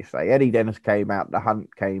that, like you say, Eddie Dennis came out, The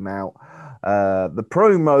Hunt came out. The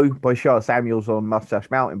promo by Shah Samuels on Mustache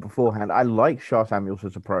Mountain beforehand, I like Shah Samuels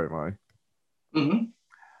as a promo. Mm-hmm.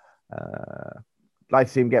 Like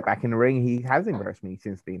to see him get back in the ring. He has impressed me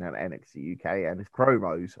since being at NXT UK, and his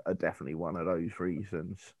promos are definitely one of those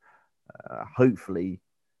reasons. Hopefully,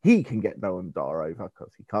 he can get Noam Dar over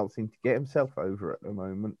because he can't seem to get himself over at the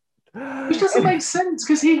moment. Which doesn't make sense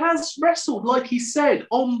because he has wrestled, like he said,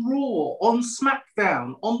 on Raw, on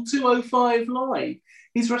SmackDown, on 205 Live.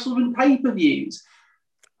 He's wrestled in pay-per-views.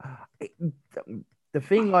 The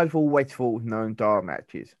thing I've always thought with Noam Dar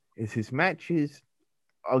matches is his matches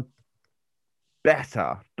are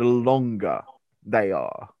better the longer they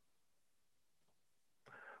are.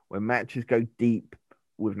 When matches go deep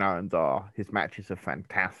with Noam Dar, his matches are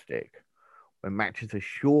fantastic. When matches are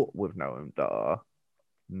short with Noam Dar,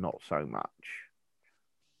 not so much.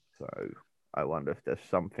 So I wonder if there's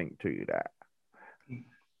something to that.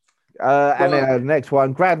 And then the next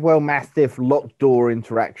one, Gradwell Mastiff locked door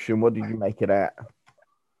interaction. What did you make of that?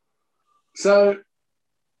 So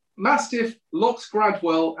Mastiff locks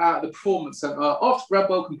Gradwell out of the Performance Centre after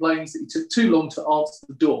Gradwell complains that he took too long to answer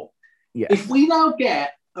the door. Yes. If we now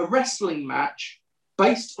get a wrestling match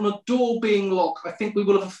based on a door being locked, I think we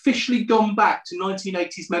will have officially gone back to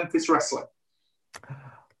 1980s Memphis wrestling.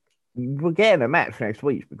 We're getting a match next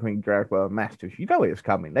week between Gradwell and Masters. You know it's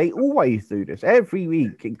coming. They always do this. Every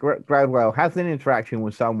week, Gradwell has an interaction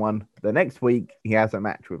with someone. The next week, he has a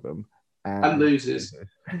match with them. And loses.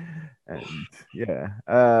 And yeah.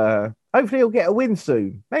 Hopefully he'll get a win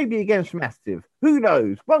soon. Maybe against Mastiff. Who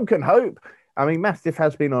knows? One can hope. I mean, Mastiff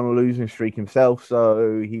has been on a losing streak himself,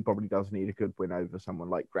 so he probably does need a good win over someone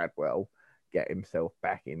like Gradwell. Get himself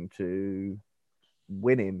back into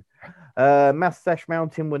winning. Mustache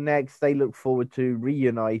Mountain were next. They look forward to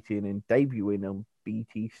reuniting and debuting on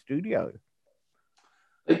BT Studio.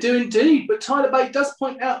 They do indeed, but Tyler Bate does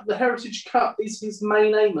point out the Heritage Cup is his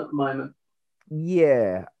main aim at the moment.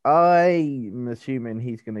 Yeah, I'm assuming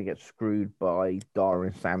he's going to get screwed by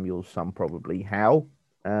Darren Samuels, some probably how.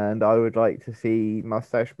 And I would like to see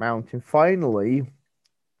Mustache Mountain finally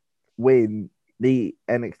win the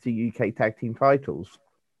NXT UK Tag Team titles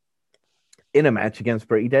in a match against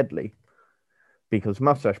Pretty Deadly. Because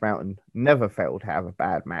Mustache Mountain never failed to have a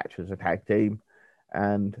bad match as a tag team.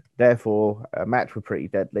 And therefore, a match with Pretty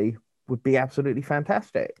Deadly would be absolutely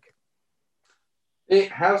fantastic. It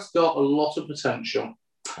has got a lot of potential.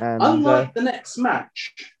 And, unlike the next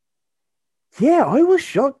match. Yeah, I was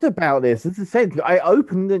shocked about this. As I said, I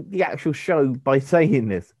opened the actual show by saying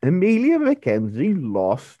this. Amelia McKenzie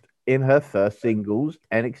lost in her first singles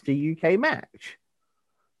NXT UK match.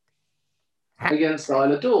 Against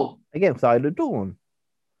Isla Dawn. Against Isla Dawn.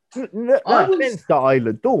 No offense to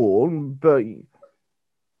Isla Dawn, but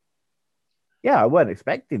yeah, I wasn't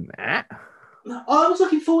expecting that. I was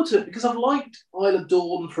looking forward to it because I've liked Isla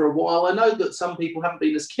Dawn for a while. I know that some people haven't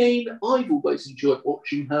been as keen. I've always enjoyed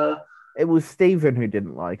watching her. It was Stephen who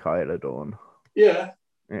didn't like Isla Dawn. Yeah.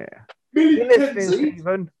 Yeah. Really, you listening,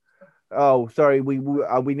 Stephen? Oh, sorry.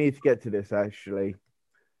 We need to get to this, actually.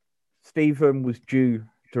 Stephen was due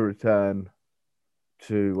to return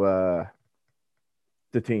to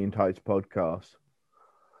the Tea and Tights podcast.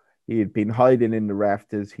 He had been hiding in the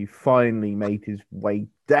rafters. He finally made his way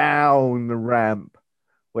down the ramp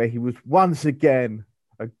where he was once again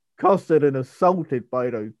accosted and assaulted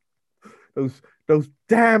by those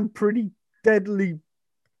damn Pretty Deadly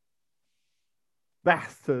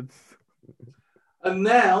bastards. And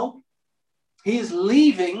now he is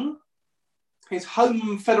leaving his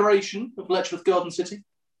home federation of Letchworth Garden City.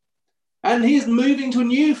 And he is moving to a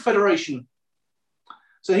new federation.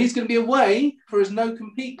 So he's going to be away for his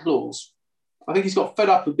no-compete clause. I think he's got fed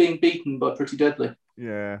up of being beaten by Pretty Deadly.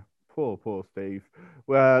 Yeah, poor Steve.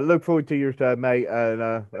 Well, look forward to your turn, mate, and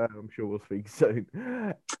I'm sure we'll speak soon.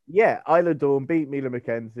 Yeah, Isla Dawn beat Mila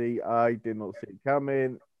McKenzie. I did not see it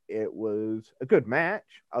coming. It was a good match.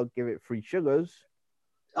 I'll give it 3 sugars.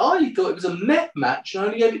 I thought it was a Met match. I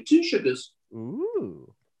only gave it 2 sugars.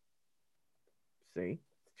 Ooh. See?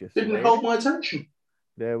 Just didn't hold my attention.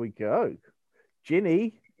 There we go.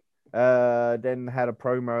 Ginny then had a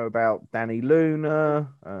promo about Danny Luna.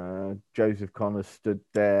 Joseph Connor stood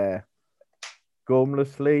there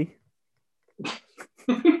gormlessly.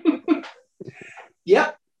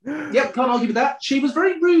 Yep, can't argue with that. She was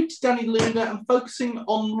very rude to Danny Luna and focusing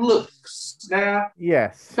on looks. Now,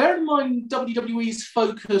 yes. Bear in mind WWE's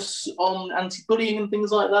focus on anti-bullying and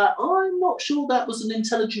things like that. I'm not sure that was an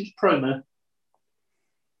intelligent promo.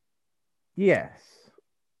 Yes.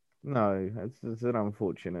 No, it's an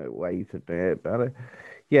unfortunate way to do it, but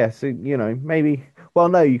yes, you know, maybe. Well,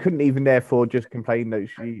 no, you couldn't even therefore just complain that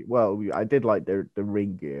she. Well, I did like the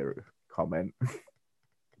ring gear comment,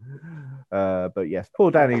 but yes,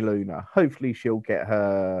 poor Danny Luna. Hopefully, she'll get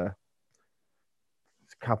her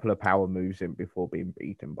couple of power moves in before being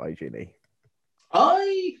beaten by Ginny.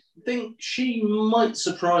 I think she might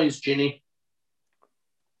surprise Ginny.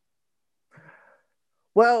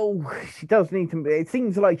 Well, she does need to. It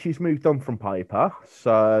seems like she's moved on from Piper,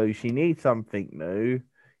 so she needs something new.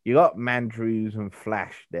 You got Mandrews and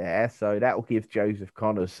Flash there, so that will give Joseph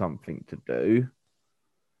Connors something to do.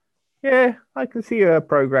 Yeah, I can see a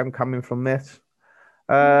program coming from this.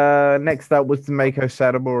 Next up was the Mako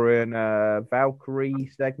Satomura and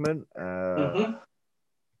Valkyrie segment.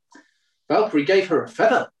 Valkyrie gave her a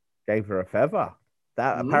feather.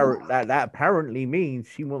 That apparently means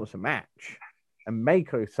she wants a match. And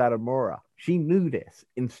Mako Satomura, she knew this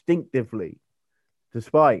instinctively,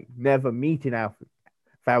 despite never meeting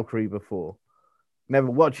Valkyrie before, never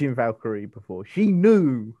watching Valkyrie before. She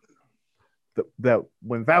knew that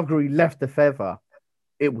when Valkyrie left the feather,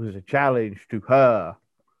 it was a challenge to her,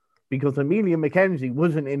 because Amelia McKenzie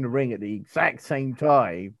wasn't in the ring at the exact same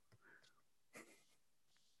time.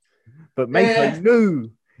 But Mako knew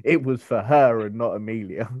it was for her and not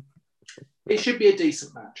Amelia. It should be a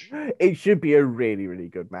decent match. It should be a really, really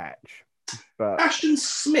good match. But Ashton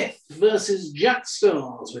Smith versus Jack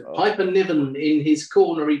Stars with Piper Niven in his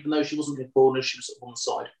corner, even though she wasn't in the corner, she was on the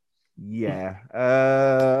side. Yeah.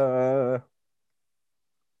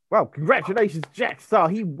 Well, congratulations, Jack Star.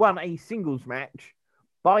 He won a singles match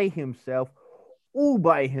by himself, all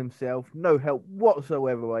by himself, no help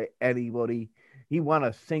whatsoever by anybody. He won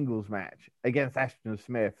a singles match against Ashton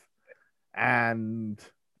Smith. And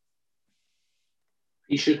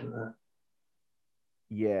he shouldn't have.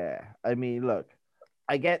 Yeah. I mean, look,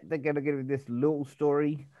 I get they're going to give this little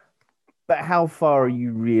story, but how far are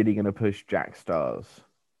you really going to push Jack Stars?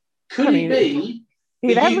 Could he be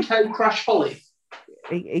the UK Crash Holly?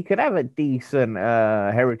 He could have a decent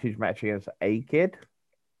heritage match against A-Kid.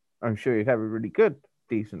 I'm sure he'd have a really good,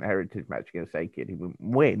 decent heritage match against A-Kid. He wouldn't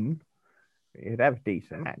win. He'd have a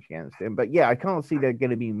decent match against him. But yeah, I can't see there going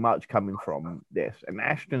to be much coming from this. And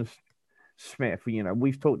Ashton Smith, you know,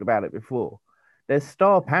 we've talked about it before. There's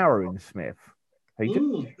star power in Smith. He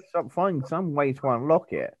just find some way to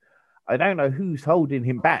unlock it. I don't know who's holding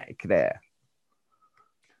him back there.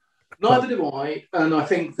 Neither do I, and I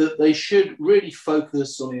think that they should really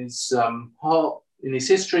focus on his heart in his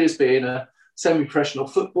history as being a semi-professional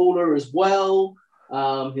footballer as well.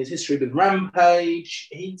 His history with Rampage.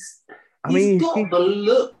 He's got the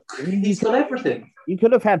look. He's got everything. You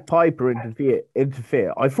could have had Piper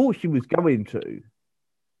interfere. I thought she was going to.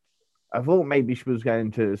 I thought maybe she was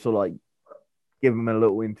going to sort of like give him a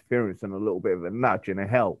little interference and a little bit of a nudge and a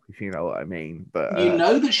help, if you know what I mean. But you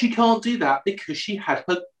know that she can't do that because she had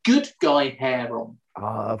her good guy hair on.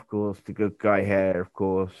 Of course, the good guy hair, of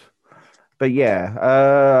course. But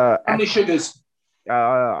yeah, how many sugars?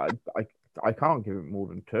 I can't give it more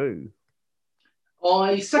than 2.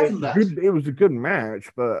 I second that. It was a good match,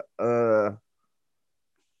 but I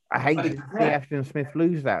hate to see Ashton Smith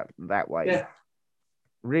lose that way. Yeah.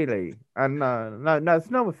 Really. And no,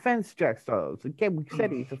 it's no offense, Jack Styles. Again, we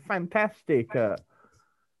said he's a fantastic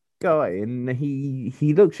guy, and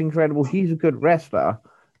he looks incredible. He's a good wrestler,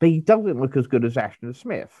 but he doesn't look as good as Ashton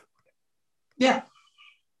Smith. Yeah.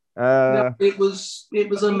 It was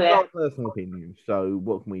a mess. Personal opinion. So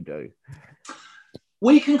what can we do?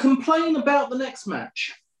 We can complain about the next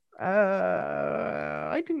match.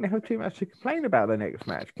 I didn't have too much to complain about the next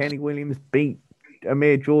match. Kenny Williams beat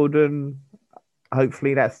Amir Jordan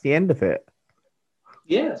hopefully that's the end of it.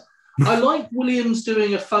 Yes. I like Williams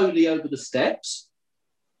doing a Foley over the steps.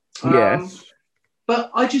 Yes.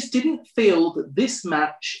 But I just didn't feel that this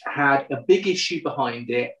match had a big issue behind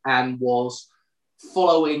it and was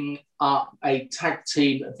following up a tag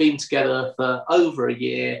team that had been together for over a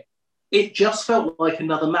year. It just felt like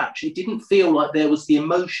another match. It didn't feel like there was the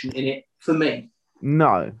emotion in it for me.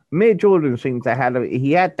 No. Mir Jordan seems to have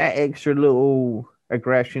he had that extra little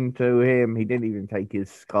aggression to him. He didn't even take his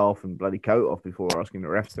scarf and bloody coat off before asking the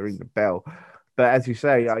refs to ring the bell. But as you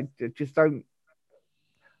say, I just don't.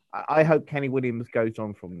 I hope Kenny Williams goes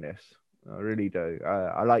on from this. I really do.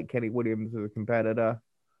 I like Kenny Williams as a competitor.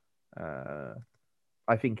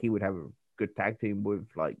 I think he would have a good tag team with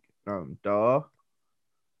like Dar.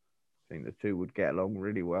 I think the two would get along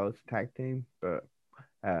really well as a tag team. But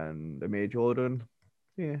and Amir Jordan,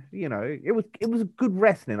 yeah, it was a good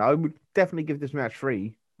wrestling. I would definitely give this match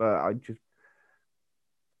 3, but I just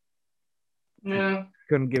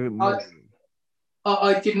couldn't give it more.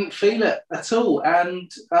 I didn't feel it at all,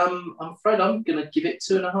 and I'm afraid I'm going to give it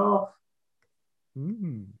 2.5.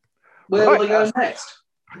 Where will they go next?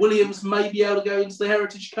 Williams may be able to go into the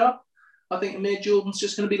Heritage Cup. I think Amir Jordan's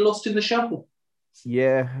just going to be lost in the shuffle.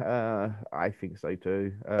 Yeah, I think so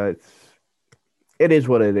too. It is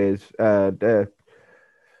what it is.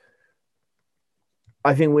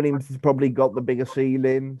 I think Williams has probably got the bigger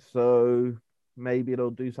ceiling, so maybe it'll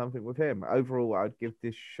do something with him. Overall, I'd give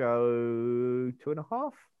this show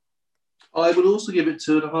 2.5. I would also give it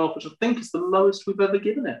 2.5, which I think is the lowest we've ever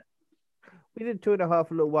given it. We did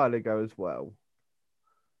 2.5 a little while ago as well.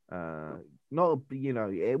 Not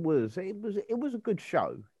it was a good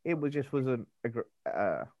show. It wasn't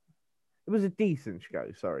it was a decent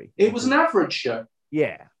show. Sorry, it was an average show.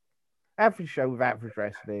 Yeah, average show with average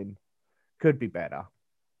wrestling. Could be better.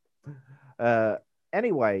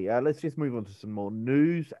 Anyway, let's just move on to some more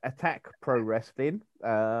news. Attack Pro Wrestling.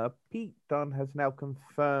 Pete Dunne has now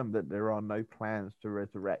confirmed that there are no plans to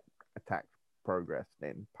resurrect Attack Pro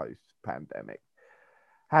Wrestling post-pandemic.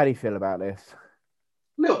 How do you feel about this?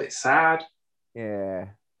 A little bit sad. Yeah.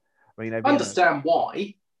 I mean, I understand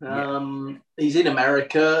why. He's in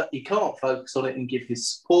America. He can't focus on it and give his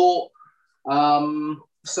support.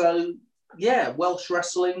 So, yeah, Welsh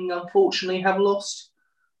Wrestling, unfortunately, have lost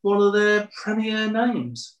one of their premier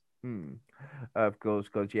names. Of course,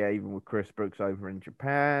 because, even with Chris Brooks over in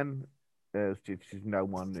Japan, there's just no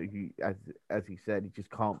one who, as he said, he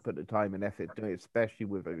just can't put the time and effort to it, especially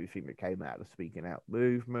with everything that came out of the Speaking Out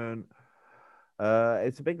movement.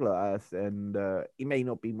 It's a big loss, and it may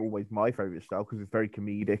not be always my favorite style because it's very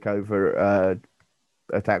comedic over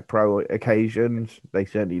Attack Pro occasions. They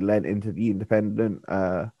certainly lent into the independent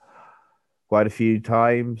quite a few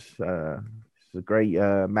times. It's a great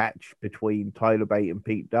match between Tyler Bate and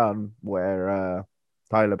Pete Dunne, where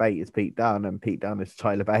Tyler Bate is Pete Dunne and Pete Dunne is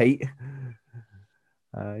Tyler Bate.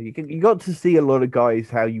 You got to see a lot of guys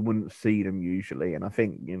how you wouldn't see them usually, and I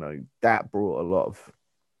think that brought a lot of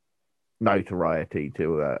notoriety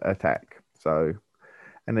to Attack. So,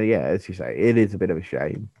 and as you say, it is a bit of a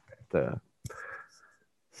shame to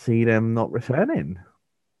see them not returning.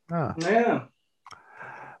 Yeah.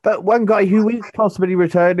 But one guy who is possibly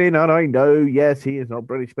returning, and I know, yes, he is not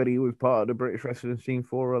British, but he was part of the British wrestling scene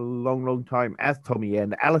for a long, long time as Tommy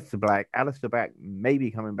End, Aleister Black. Aleister Black may be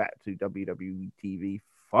coming back to WWE TV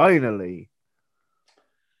finally.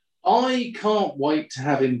 I can't wait to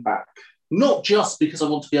have him back. Not just because I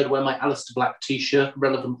want to be able to wear my Aleister Black t-shirt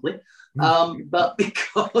relevantly, but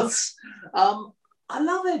because I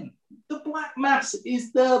love him. The Black Mass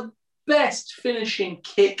is the best finishing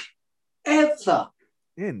kick ever.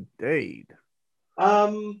 Indeed.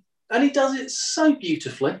 And he does it so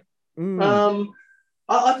beautifully.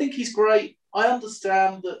 I think he's great. I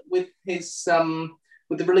understand that with his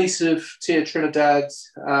with the release of Tia Trinidad,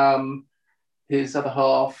 his other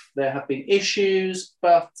half, there have been issues,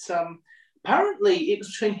 but apparently it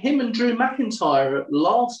was between him and Drew McIntyre at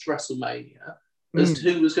last WrestleMania as to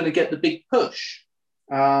who was going to get the big push.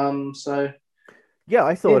 Yeah,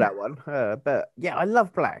 I saw that one. But yeah, I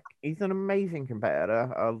love Black. He's an amazing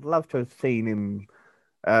competitor. I'd love to have seen him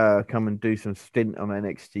come and do some stint on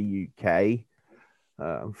NXT UK.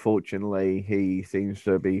 Unfortunately, he seems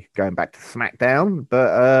to be going back to SmackDown.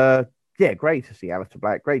 But great to see Aleister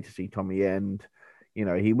Black. Great to see Tommy End.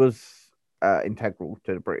 He was integral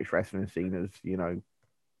to the British wrestling scene as,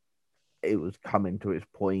 it was coming to its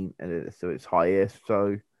point and to its highest.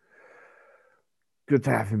 So good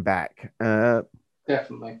to have him back.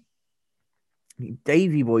 Definitely.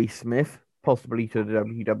 Davey Boy Smith, possibly to the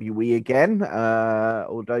WWE again.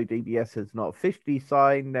 Although DBS has not officially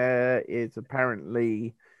signed, there is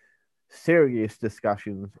apparently serious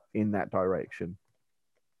discussions in that direction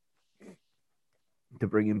to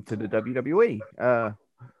bring him to the WWE.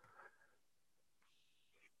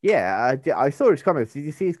 I saw his comments. Did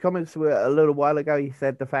you see his comments a little while ago? He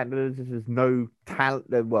said the fact that there's no talent.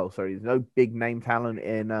 There's no big name talent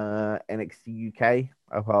in NXT UK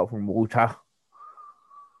apart from Walter.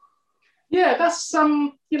 Yeah, that's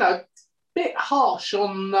bit harsh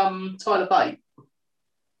on Tyler Bate.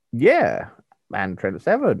 Yeah, and Trent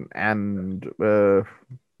Seven and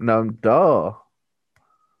Noam Dar.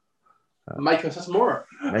 Mako Satomura,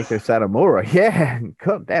 yeah,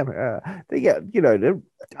 god damn it.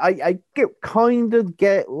 I kind of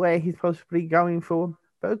get where he's possibly going for,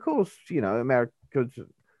 but of course, America,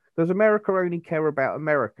 does America only care about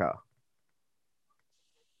America?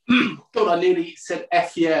 God, I nearly said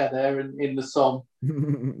 "F yeah" there in the song.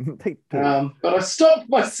 They do. But I stopped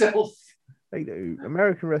myself. They do.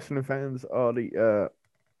 American wrestling fans are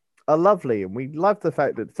lovely, and we love the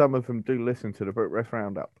fact that some of them do listen to the Brit Wrest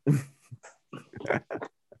Roundup. Dave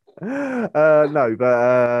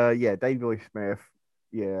Boy Smith,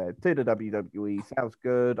 to the WWE sounds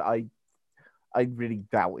good. I really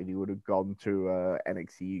doubted he would have gone to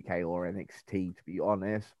NXT UK or NXT, to be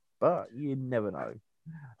honest, but you never know.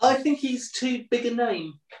 I think he's too big a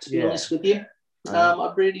name, to be honest with you.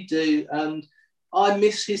 I really do, and I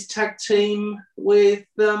miss his tag team with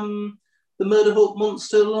the Murder Hawk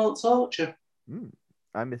Monster, Lance Archer.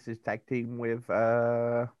 I miss his tag team with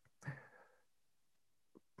Brian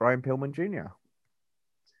Pillman Jr.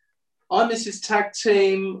 I miss his tag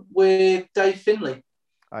team with Dave Finlay.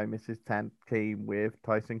 I miss his tag team with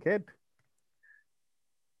Tyson Kidd.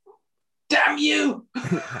 Damn you!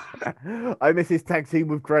 I miss his tag team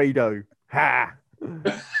with Grado. Ha!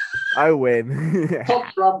 I win.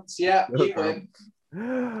 Top trumps, yeah, you win.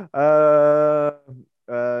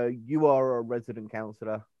 You are a resident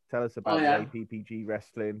councillor. Tell us about APPG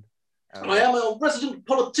wrestling. I am a resident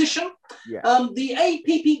politician. Yeah. The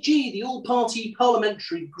APPG, the All-Party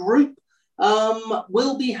Parliamentary Group,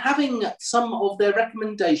 will be having some of their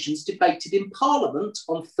recommendations debated in Parliament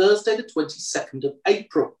on Thursday, the 22nd of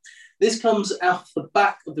April. This comes out the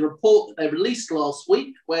back of the report that they released last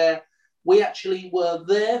week, where we actually were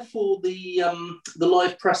there for the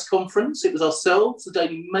live press conference. It was ourselves, the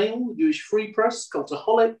Daily Mail, the Jewish Free Press,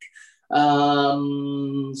 Cultaholic,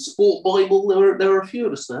 Sport Bible. There were a few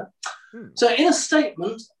of us there. So in a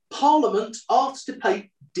statement, Parliament asked to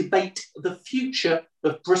debate the future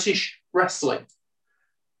of British wrestling.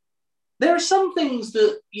 There are some things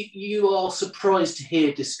that you are surprised to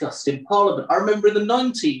hear discussed in Parliament. I remember in the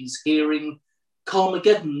 90s hearing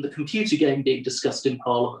Carmageddon, the computer game, being discussed in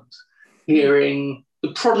Parliament, hearing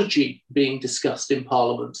The Prodigy being discussed in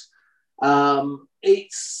Parliament.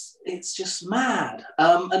 It's just mad.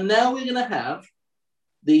 And now we're going to have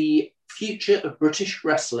the future of British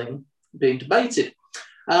wrestling being debated.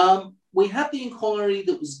 We had the inquiry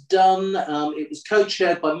that was done. It was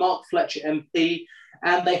co-chaired by Mark Fletcher MP,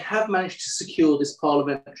 and they have managed to secure this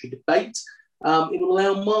parliamentary debate. It will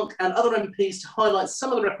allow Mark and other MPs to highlight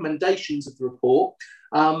some of the recommendations of the report.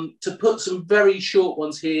 To put some very short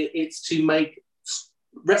ones here, it's to make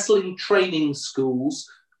wrestling training schools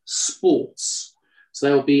sports. So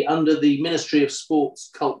they will be under the Ministry of Sports,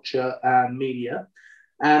 Culture and Media.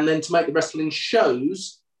 And then to make the wrestling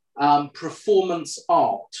shows performance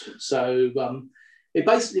art. So it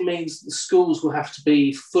basically means the schools will have to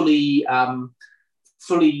be fully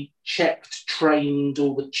checked, trained,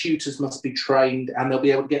 all the tutors must be trained, and they'll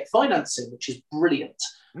be able to get financing, which is brilliant.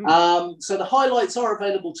 So the highlights are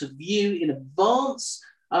available to view in advance,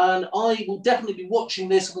 and I will definitely be watching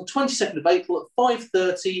this on the 22nd of April at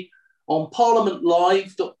 5:30 on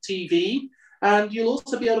parliamentlive.tv, and you'll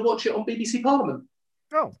also be able to watch it on BBC Parliament.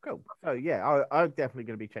 Oh, cool. So, yeah, I'm definitely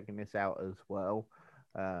going to be checking this out as well.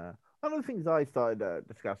 One of the things I started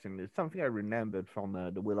discussing is something I remembered from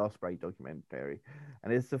the Will Ospreay documentary,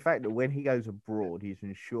 and it's the fact that when he goes abroad, he's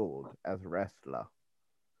insured as a wrestler,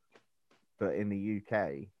 but in the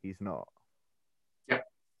UK, he's not. Yeah.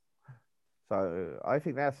 So I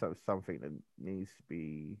think that's something that needs to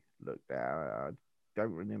be looked at. I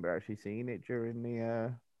don't remember actually seeing it during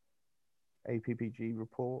the APPG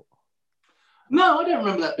report. No, I don't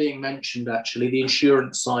remember that being mentioned, actually, the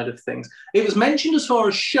insurance side of things. It was mentioned as far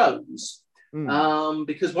as shows,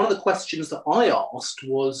 because one of the questions that I asked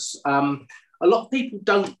was, a lot of people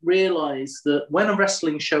don't realise that when a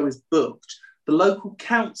wrestling show is booked, the local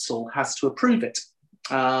council has to approve it.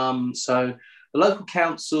 So the local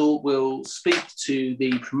council will speak to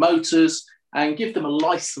the promoters and give them a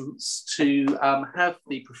licence to have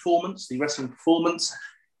the wrestling performance,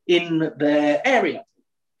 in their area.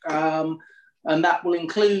 And that will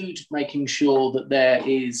include making sure that there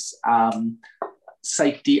is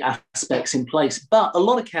safety aspects in place. But a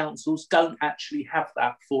lot of councils don't actually have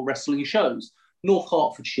that for wrestling shows. North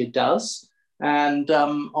Hertfordshire does. And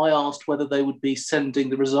I asked whether they would be sending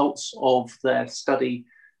the results of their study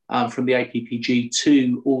from the APPG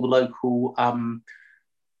to all the local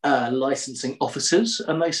licensing officers,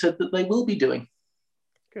 and they said that they will be doing.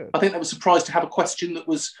 Good. I think they were surprised to have a question that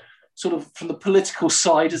was sort of from the political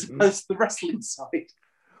side as opposed to the wrestling side.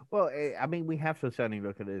 Well, I mean, we have to certainly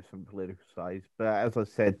look at it from political sides, but as I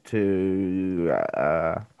said to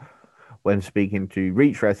when speaking to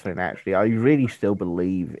Reach Wrestling, actually, I really still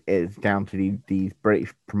believe it's down to these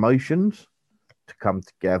British promotions to come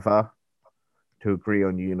together to agree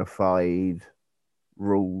on unified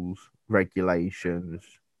rules, regulations,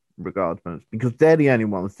 regardless, because they're the only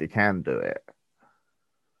ones that can do it.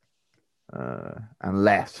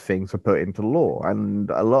 Unless things are put into law, and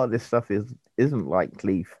a lot of this stuff isn't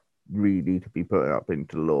likely really to be put up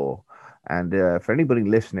into law. And for anybody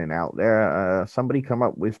listening out there, somebody come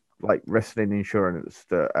up with like wrestling insurance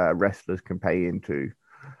that wrestlers can pay into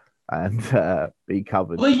and be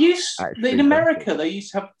covered. Well, in America, they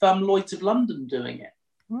used to have Lloyd's of London doing it.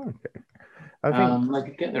 Okay, I think they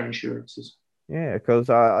could get their insurances. Yeah, because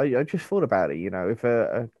I just thought about it. You know, if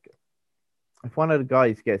one of the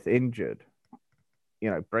guys gets injured,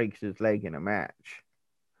 breaks his leg in a match,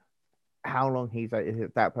 how long is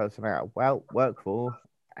that person out? Well, work for?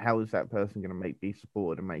 How is that person going to be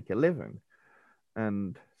supported and make a living?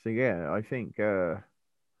 And so, yeah, I think not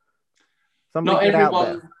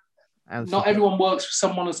everyone works for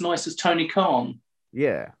someone as nice as Tony Khan.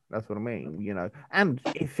 Yeah, that's what I mean. And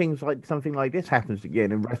if something like this happens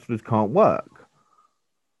again and wrestlers can't work,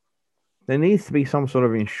 there needs to be some sort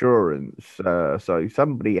of insurance. So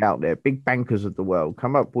somebody out there, big bankers of the world,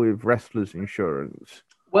 come up with wrestlers' insurance.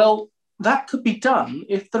 Well, that could be done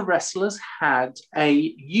if the wrestlers had a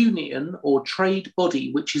union or trade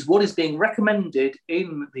body, which is what is being recommended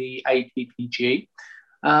in the APPG.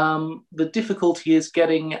 The difficulty is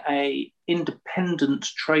getting an independent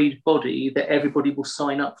trade body that everybody will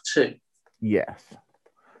sign up to. Yes.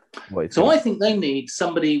 So I think they need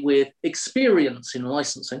somebody with experience in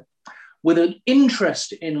licensing, with an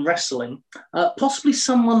interest in wrestling, possibly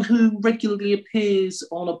someone who regularly appears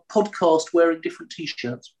on a podcast wearing different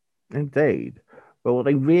T-shirts. Indeed. But what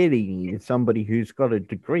they really need is somebody who's got a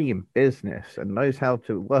degree in business and knows how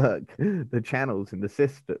to work the channels in the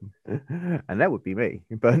system. And that would be me.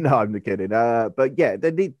 But no, I'm not kidding. But yeah,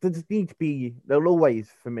 there need to be, there'll always,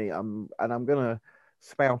 for me, I'm going to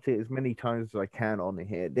spout it as many times as I can on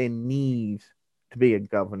here, there needs to be a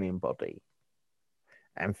governing body.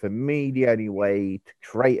 And for me, the only way to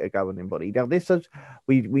create a governing body. Now, this is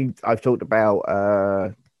I've talked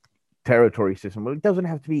about territory system. Well, it doesn't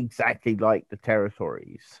have to be exactly like the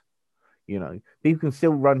territories. People can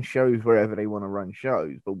still run shows wherever they want to run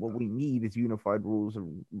shows, but what we need is unified rules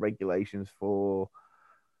and regulations for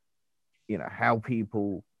how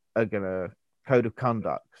people are gonna code of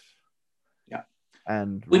conducts. Yeah,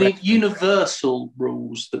 and we need universal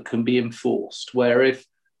rules that can be enforced. Where if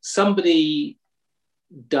somebody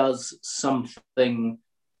does something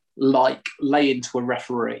like lay into a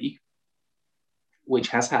referee, which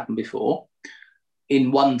has happened before,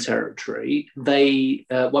 in one territory,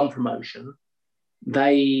 one promotion,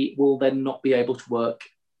 they will then not be able to work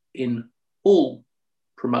in all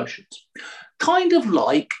promotions. Kind of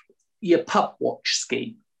like your pub watch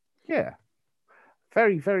scheme. Yeah,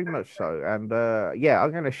 very, very much so. And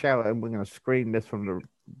I'm going to shout and we're going to scream this from the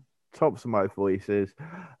tops of my voices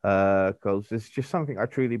because it's just something I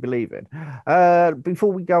truly believe in.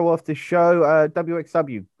 Before we go off the show,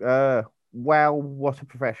 WXW, wow, what a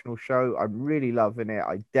professional show. I'm really loving it.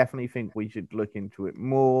 I definitely think we should look into it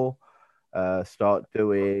more, start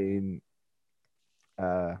doing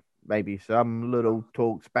maybe some little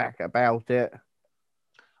talks back about it.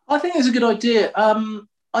 I think it's a good idea.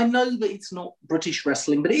 I know that it's not British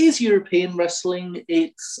wrestling, but it is European wrestling.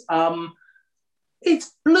 It's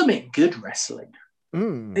blooming good wrestling.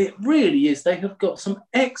 It really is. They have got some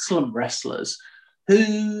excellent wrestlers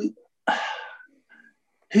who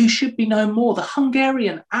should be known more. The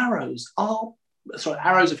Hungarian Arrows of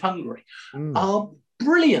Hungary are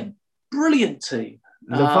brilliant team.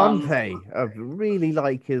 Levante, I really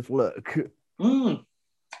like his look.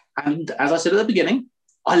 And as I said at the beginning,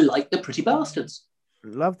 I like the Pretty Bastards.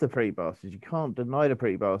 Love the Pretty Bastards. You can't deny the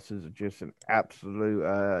Pretty Bastards are just an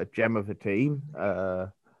absolute gem of a team.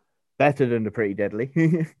 Better than the Pretty Deadly.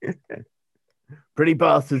 Pretty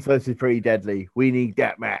Bastards versus Pretty Deadly. We need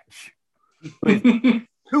that match.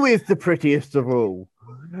 Who is the prettiest of all?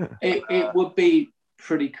 It would be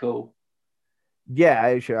pretty cool.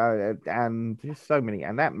 Yeah, and just so many.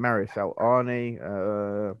 And that Marisol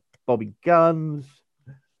Arnie, Bobby Guns,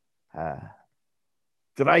 uh,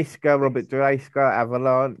 Robert Dreissker,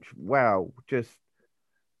 Avalanche. Wow, just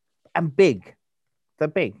and big. They're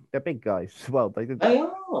big. They're big guys. Well, They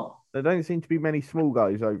are. there don't seem to be many small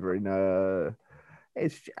guys over in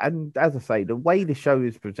it's and as I say, the way the show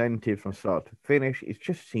is presented from start to finish, it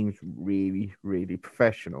just seems really, really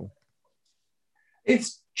professional.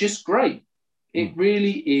 It's just great. It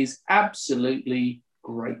really is absolutely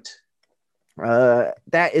great.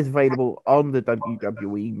 That is available on the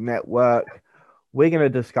WWE network. We're going to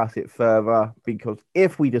discuss it further because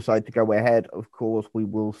if we decide to go ahead, of course, we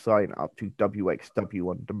will sign up to WXW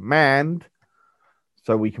on demand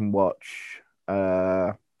so we can watch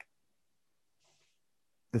the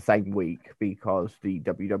same week because the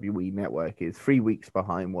WWE network is 3 weeks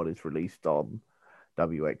behind what is released on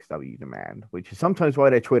WXW demand, which is sometimes why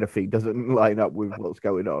their Twitter feed doesn't line up with what's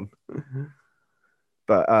going on.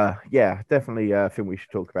 But yeah, definitely think we should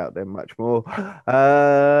talk about them much more.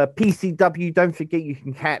 PCW, don't forget you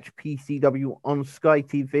can catch PCW on Sky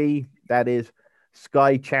TV. That is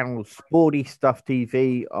Sky Channel Sporty Stuff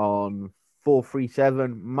TV on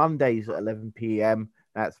 437 Mondays at 11 p.m.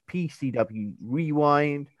 That's PCW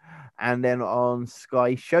Rewind. And then on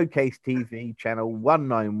Sky Showcase TV, channel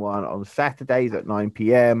 191 on Saturdays at 9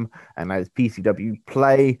 p.m. And that is PCW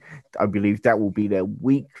Play. I believe that will be their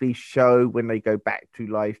weekly show when they go back to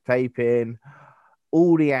live taping.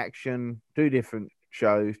 All the action, 2 different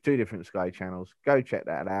shows, 2 different Sky channels. Go check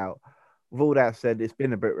that out. With all that said, it's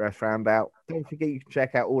been a Brit Wres Roundout. Don't forget you can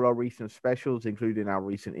check out all our recent specials, including our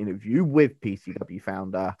recent interview with PCW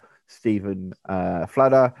founder Stephen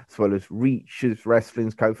Fludder, as well as Reach's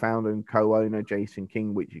Wrestling's co-founder and co-owner Jason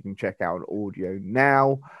King, which you can check out on audio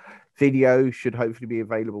now. Video should hopefully be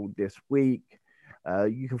available this week.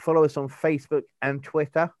 You can follow us on Facebook and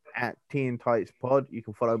Twitter at TNT Pod. You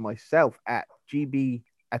can follow myself at GB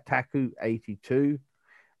Ataku82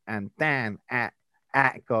 and Dan at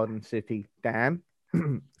Garden City Dan.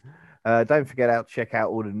 Don't forget to check out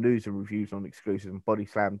all the news and reviews on exclusive and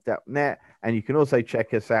bodyslam.net. And you can also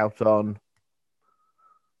check us out on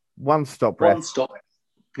One Stop Wrestling.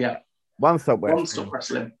 One Stop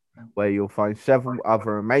Wrestling, where you'll find several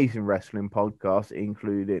other amazing wrestling podcasts,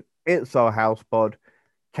 including It's Our House Pod,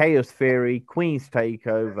 Chaos Theory, Queen's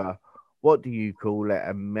Takeover, What Do You Call It,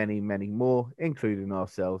 and many, many more, including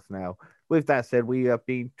ourselves now. With that said, we have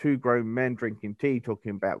been 2 grown men drinking tea,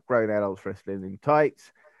 talking about grown adults wrestling in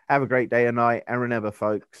tights. Have a great day and night, and remember,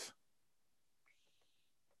 folks,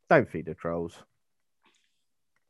 don't feed the trolls.